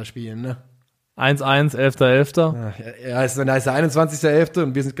auch gegeneinander spielen, ne? 1-1, 11.11. Ja, es ist der 21.11.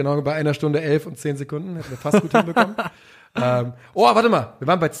 und wir sind genau bei 1 Stunde 11 und 10 Sekunden. Hätten wir fast gut hinbekommen. Warte mal. Wir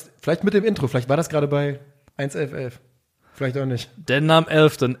waren vielleicht mit dem Intro. Vielleicht war das gerade bei 1:11:11. Vielleicht auch nicht. Denn am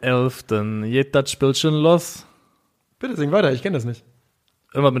 11.11. geht das Spielchen los. Bitte sing weiter, ich kenne das nicht.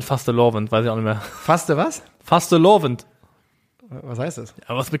 Irgendwas mit Fastelovend, weiß ich auch nicht mehr. Faste was? Fastelovend. Was heißt das?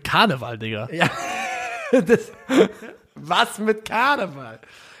 Ja, was mit Karneval, Digga. Ja, was mit Karneval?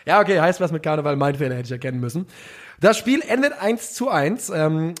 Ja, okay, heißt was mit Karneval, mein Fehler hätte ich erkennen müssen. Das Spiel endet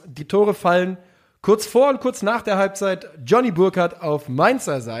 1:1. Die Tore fallen kurz vor und kurz nach der Halbzeit. Johnny Burkhardt auf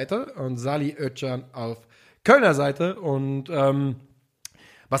Mainzer Seite und Salih Özcan auf Kölner Seite. Und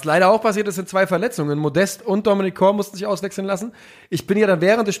was leider auch passiert ist, sind 2 Verletzungen. Modest und Dominik Kor mussten sich auswechseln lassen. Ich bin ja dann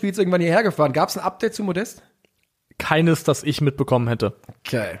während des Spiels irgendwann hierher gefahren. Gab es ein Update zu Modest? Keines, das ich mitbekommen hätte.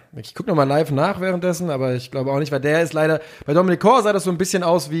 Okay. Ich gucke nochmal live nach währenddessen, aber ich glaube auch nicht, weil der ist leider, bei Dominik Kor sah das so ein bisschen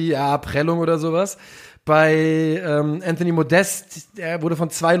aus wie, Prellung oder sowas. Bei Anthony Modest, der wurde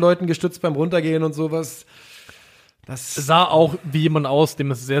von 2 Leuten gestützt beim Runtergehen und sowas. Das sah auch wie jemand aus, dem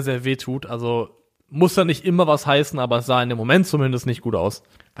es sehr, sehr weh tut. Also muss ja nicht immer was heißen, aber es sah in dem Moment zumindest nicht gut aus.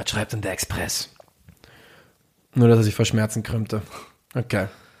 Was schreibt denn der Express? Nur, dass er sich vor Schmerzen krümmte. Okay.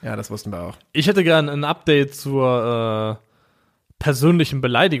 Ja, das wussten wir auch. Ich hätte gern ein Update zur persönlichen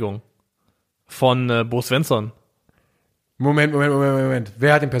Beleidigung von Bo Svensson. Moment.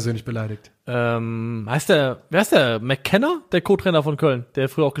 Wer hat ihn persönlich beleidigt? Wer ist der? McKenna? Der Co-Trainer von Köln, der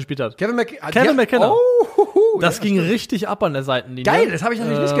früher auch gespielt hat. Kevin McKenna. Oh, das ging richtig ab an der Seitenlinie. Geil, das habe ich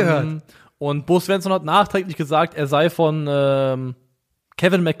natürlich nicht gehört. Und Bo Svensson hat nachträglich gesagt, er sei von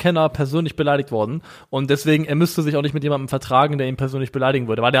Kevin McKenna persönlich beleidigt worden. Und deswegen, er müsste sich auch nicht mit jemandem vertragen, der ihn persönlich beleidigen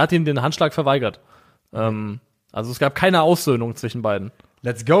würde. Weil der hat ihm den Handschlag verweigert. Also es gab keine Aussöhnung zwischen beiden.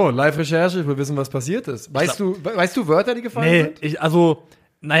 Let's go, Live-Recherche, ich will wissen, was passiert ist. Weißt du Wörter, die gefallen sind?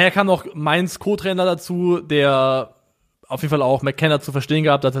 Nachher kam noch Mainz Co-Trainer dazu, der auf jeden Fall auch McKenna zu verstehen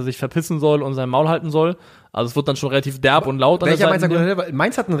gehabt, dass er sich verpissen soll und sein Maul halten soll. Also es wird dann schon relativ derb und laut. Welcher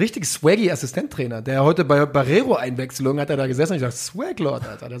Mainz hat einen richtig swaggy Assistenttrainer, der heute bei Barrero-Einwechslung hat er da gesessen und ich dachte, Swaglord,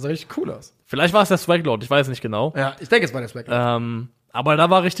 Alter, der sah richtig cool aus. Vielleicht war es der Swaglord, ich weiß nicht genau. Ja, ich denke, es war der Swaglord. Aber da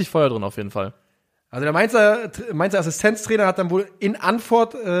war richtig Feuer drin auf jeden Fall. Also der Mainzer Assistenztrainer hat dann wohl in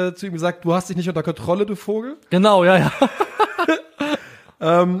Antwort zu ihm gesagt, du hast dich nicht unter Kontrolle, du Vogel. Genau, ja.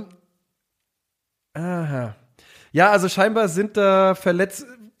 Aha. Ja, also scheinbar sind da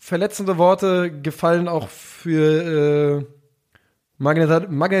verletzende Worte gefallen auch für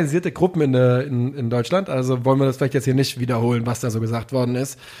marginalisierte Gruppen in Deutschland. Also wollen wir das vielleicht jetzt hier nicht wiederholen, was da so gesagt worden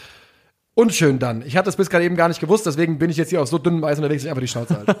ist. Unschön dann. Ich hatte es bis gerade eben gar nicht gewusst, deswegen bin ich jetzt hier auf so dünnem Eis unterwegs, dass ich einfach die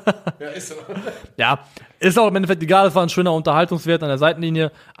Schnauze halte. Ja, ist so. Ja, ist auch im Endeffekt egal, es war ein schöner Unterhaltungswert an der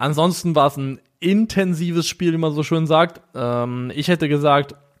Seitenlinie. Ansonsten war es ein intensives Spiel, wie man so schön sagt. Ich hätte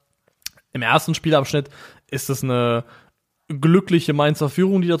gesagt, im ersten Spielabschnitt ist es eine glückliche Mainzer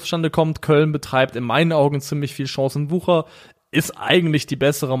Führung, die da zustande kommt. Köln betreibt in meinen Augen ziemlich viel Chancenwucher, ist eigentlich die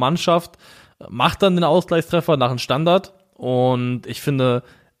bessere Mannschaft, macht dann den Ausgleichstreffer nach einem Standard und ich finde,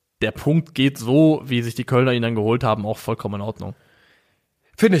 der Punkt geht so, wie sich die Kölner ihn dann geholt haben, auch vollkommen in Ordnung.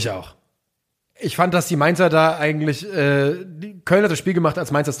 Finde ich auch. Ich fand, dass die Mainzer da eigentlich, die Köln hat das Spiel gemacht,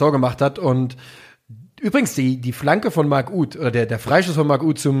 als Mainz das Tor gemacht hat und übrigens die Flanke von Marc Uth oder der Freischuss von Marc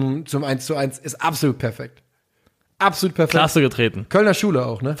Uth zum 1:1 ist absolut perfekt. Absolut perfekt. Klasse getreten. Kölner Schule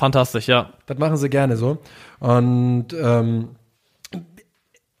auch, ne? Fantastisch, ja. Das machen sie gerne so. Und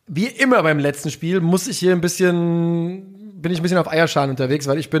wie immer beim letzten Spiel bin ich ein bisschen auf Eierschalen unterwegs,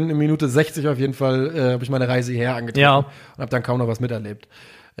 weil ich bin in Minute 60 auf jeden Fall, habe ich meine Reise hierher angetreten und habe dann kaum noch was miterlebt.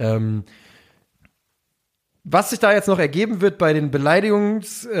 Was sich da jetzt noch ergeben wird bei den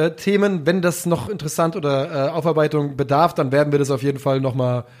Beleidigungsthemen, wenn das noch interessant oder Aufarbeitung bedarf, dann werden wir das auf jeden Fall noch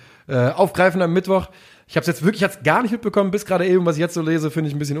mal aufgreifen am Mittwoch. Ich habe es jetzt wirklich gar nicht mitbekommen, bis gerade eben, was ich jetzt so lese, finde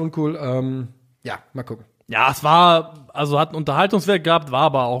ich ein bisschen uncool. Ja, mal gucken. Ja, hat einen Unterhaltungswert gehabt, war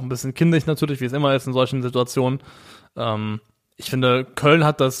aber auch ein bisschen kindisch natürlich, wie es immer ist in solchen Situationen. Ich finde, Köln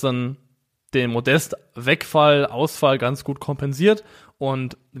hat das dann den Ausfall ganz gut kompensiert.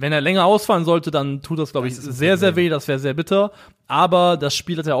 Und wenn er länger ausfallen sollte, dann tut das, glaube ich, sehr, sehr weh. Das wäre sehr bitter. Aber das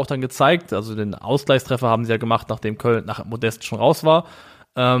Spiel hat ja auch dann gezeigt, also den Ausgleichstreffer haben sie ja gemacht, nachdem Köln nach Modest schon raus war,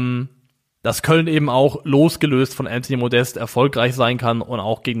 dass Köln eben auch losgelöst von Anthony Modest erfolgreich sein kann und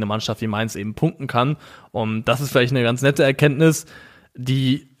auch gegen eine Mannschaft wie Mainz eben punkten kann. Und das ist vielleicht eine ganz nette Erkenntnis,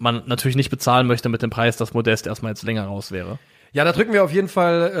 die man natürlich nicht bezahlen möchte mit dem Preis, dass Modest erstmal jetzt länger raus wäre. Ja, da drücken wir auf jeden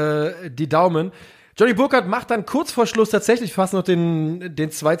Fall die Daumen. Johnny Burkhardt macht dann kurz vor Schluss tatsächlich fast noch den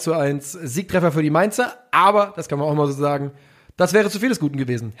 2:1 Siegtreffer für die Mainzer, aber, das kann man auch mal so sagen, das wäre zu viel des Guten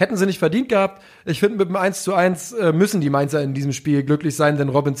gewesen. Hätten sie nicht verdient gehabt. Ich finde, mit dem 1:1 müssen die Mainzer in diesem Spiel glücklich sein, denn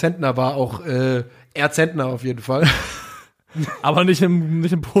Robin Zentner war auch eher Zentner auf jeden Fall. Aber nicht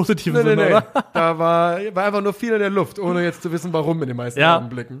im positiven Sinne, oder? Da war einfach nur viel in der Luft, ohne jetzt zu wissen, warum in den meisten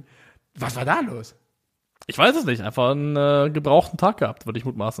Augenblicken. Was war da los? Ich weiß es nicht. Einfach einen gebrauchten Tag gehabt, würde ich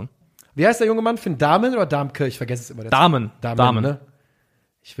mutmaßen. Wie heißt der junge Mann? Finn Dahmen oder Damke? Ich vergesse es immer. Dahmen. Ne?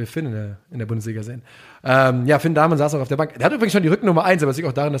 Ich will Finn in der Bundesliga sehen. Ja, Finn Dahmen saß auch auf der Bank. Der hat übrigens schon die Rückennummer 1, aber es liegt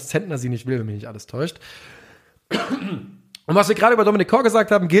auch daran, dass Zentner sie nicht will, wenn mich nicht alles täuscht. Und was wir gerade über Dominik Kor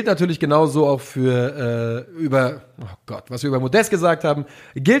gesagt haben, gilt natürlich genauso auch für was wir über Modest gesagt haben,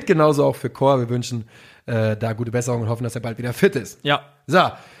 gilt genauso auch für Kor. Wir wünschen da gute Besserung und hoffen, dass er bald wieder fit ist. Ja. So.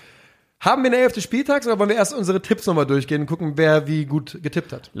 Haben wir eine 11. Spieltags oder wollen wir erst unsere Tipps nochmal durchgehen und gucken, wer wie gut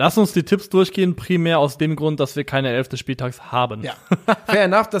getippt hat? Lass uns die Tipps durchgehen, primär aus dem Grund, dass wir keine 11. Spieltags haben. Ja. Fair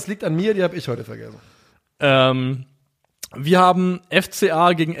enough, das liegt an mir, die habe ich heute vergessen. Wir haben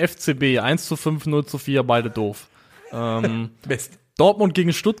FCA gegen FCB, 1:5, 0:4, beide doof. Mist. Dortmund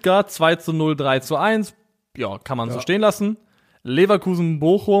gegen Stuttgart, 2:0, 3:1. Ja, kann man so stehen lassen. Leverkusen,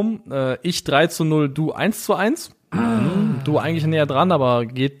 Bochum, ich 3:0, du 1:1. Du eigentlich näher dran, aber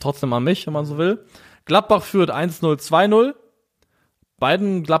geht trotzdem an mich, wenn man so will. Gladbach führt 1:0, 2:0.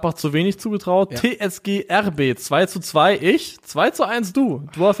 Beiden Gladbach zu wenig zugetraut. Ja. TSG RB 2:2, ich. 2:1, du.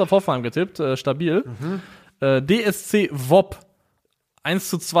 Du hast auf Hoffenheim getippt, stabil. DSC WOP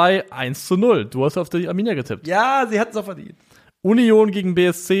 1:2, 1:0. Du hast auf die Arminia getippt. Ja, sie hatten es auch verdient. Union gegen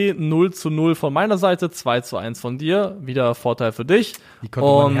BSC 0:0 von meiner Seite, 2:1 von dir. Wieder Vorteil für dich. Wie konnte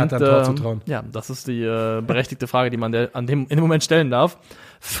man Hertha ein Tor zutrauen? Ja, das ist die berechtigte Frage, die man in dem Moment stellen darf.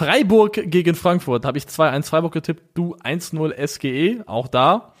 Freiburg gegen Frankfurt. Habe ich 2:1 Freiburg getippt, du 1:0 SGE, auch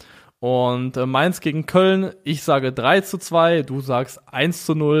da. Und Mainz gegen Köln, ich sage 3:2, du sagst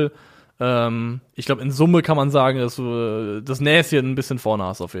 1:0. Ich glaube, in Summe kann man sagen, dass du das Näschen ein bisschen vorne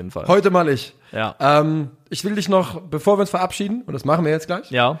hast, auf jeden Fall. Heute mal ich. Ja. Ich will dich noch, bevor wir uns verabschieden, und das machen wir jetzt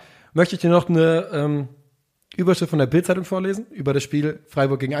gleich, möchte ich dir noch eine Überschrift von der Bild-Zeitung vorlesen über das Spiel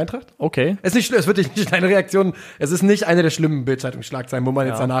Freiburg gegen Eintracht. Okay. Es wird nicht deine Reaktion, es ist nicht eine der schlimmen Bild-Zeitung-Schlagzeilen, wo man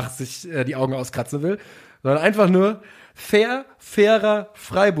jetzt danach sich die Augen auskratzen will, sondern einfach nur fairer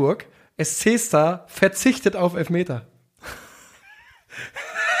Freiburg, SC-Star verzichtet auf Elfmeter.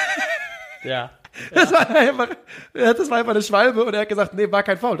 Ja. Das war einfach eine Schwalbe und er hat gesagt, nee, war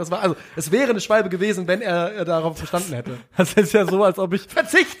kein Foul. Es wäre eine Schwalbe gewesen, wenn er darauf bestanden hätte. Das ist ja so, als ob ich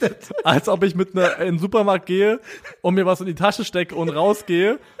verzichtet. Als ob ich in den Supermarkt gehe und mir was in die Tasche stecke und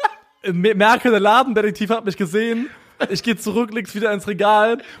rausgehe, merke, der Ladendetektiv hat mich gesehen Ich gehe zurück, leg's wieder ins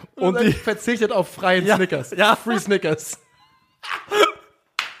Regal Und und die verzichtet auf freien Ja, Snickers. ja. Free Snickers.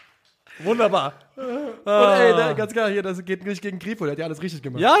 wunderbar. Und ey, ganz klar, hier, das geht nicht gegen Grifo, der hat ja alles richtig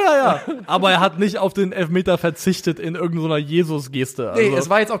gemacht. Ja. Aber er hat nicht auf den Elfmeter verzichtet in irgendeiner Jesus-Geste. Also, Nee, es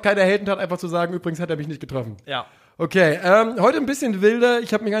war jetzt auch keine Heldentat, einfach zu sagen, übrigens hat er mich nicht getroffen. ja. Okay, heute ein bisschen wilder.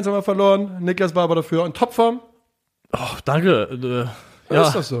 Ich habe mich einfach mal verloren. Niklas war aber dafür in Topform. Oh, danke. Ja.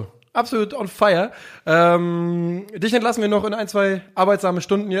 Ist doch so. Absolut on fire. Dich entlassen wir noch in 1-2 arbeitsame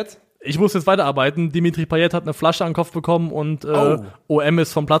Stunden jetzt. Ich muss jetzt weiterarbeiten. Dimitri Payet hat eine Flasche an den Kopf bekommen und OM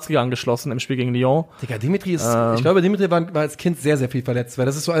ist vom Platz gegangen, geschlossen im Spiel gegen Lyon. Digga, Dimitri ist, ich glaube, Dimitri war als Kind sehr, sehr viel verletzt, weil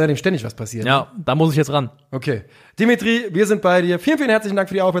das ist so einer, dem ständig was passiert. Ja, da muss ich jetzt ran. Okay. Dimitri, wir sind bei dir. Vielen, vielen herzlichen Dank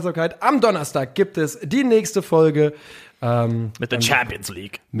für die Aufmerksamkeit. Am Donnerstag gibt es die nächste Folge Mit der Champions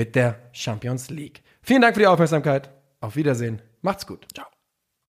League. mit der Champions League. Vielen Dank für die Aufmerksamkeit. Auf Wiedersehen. Macht's gut. Ciao.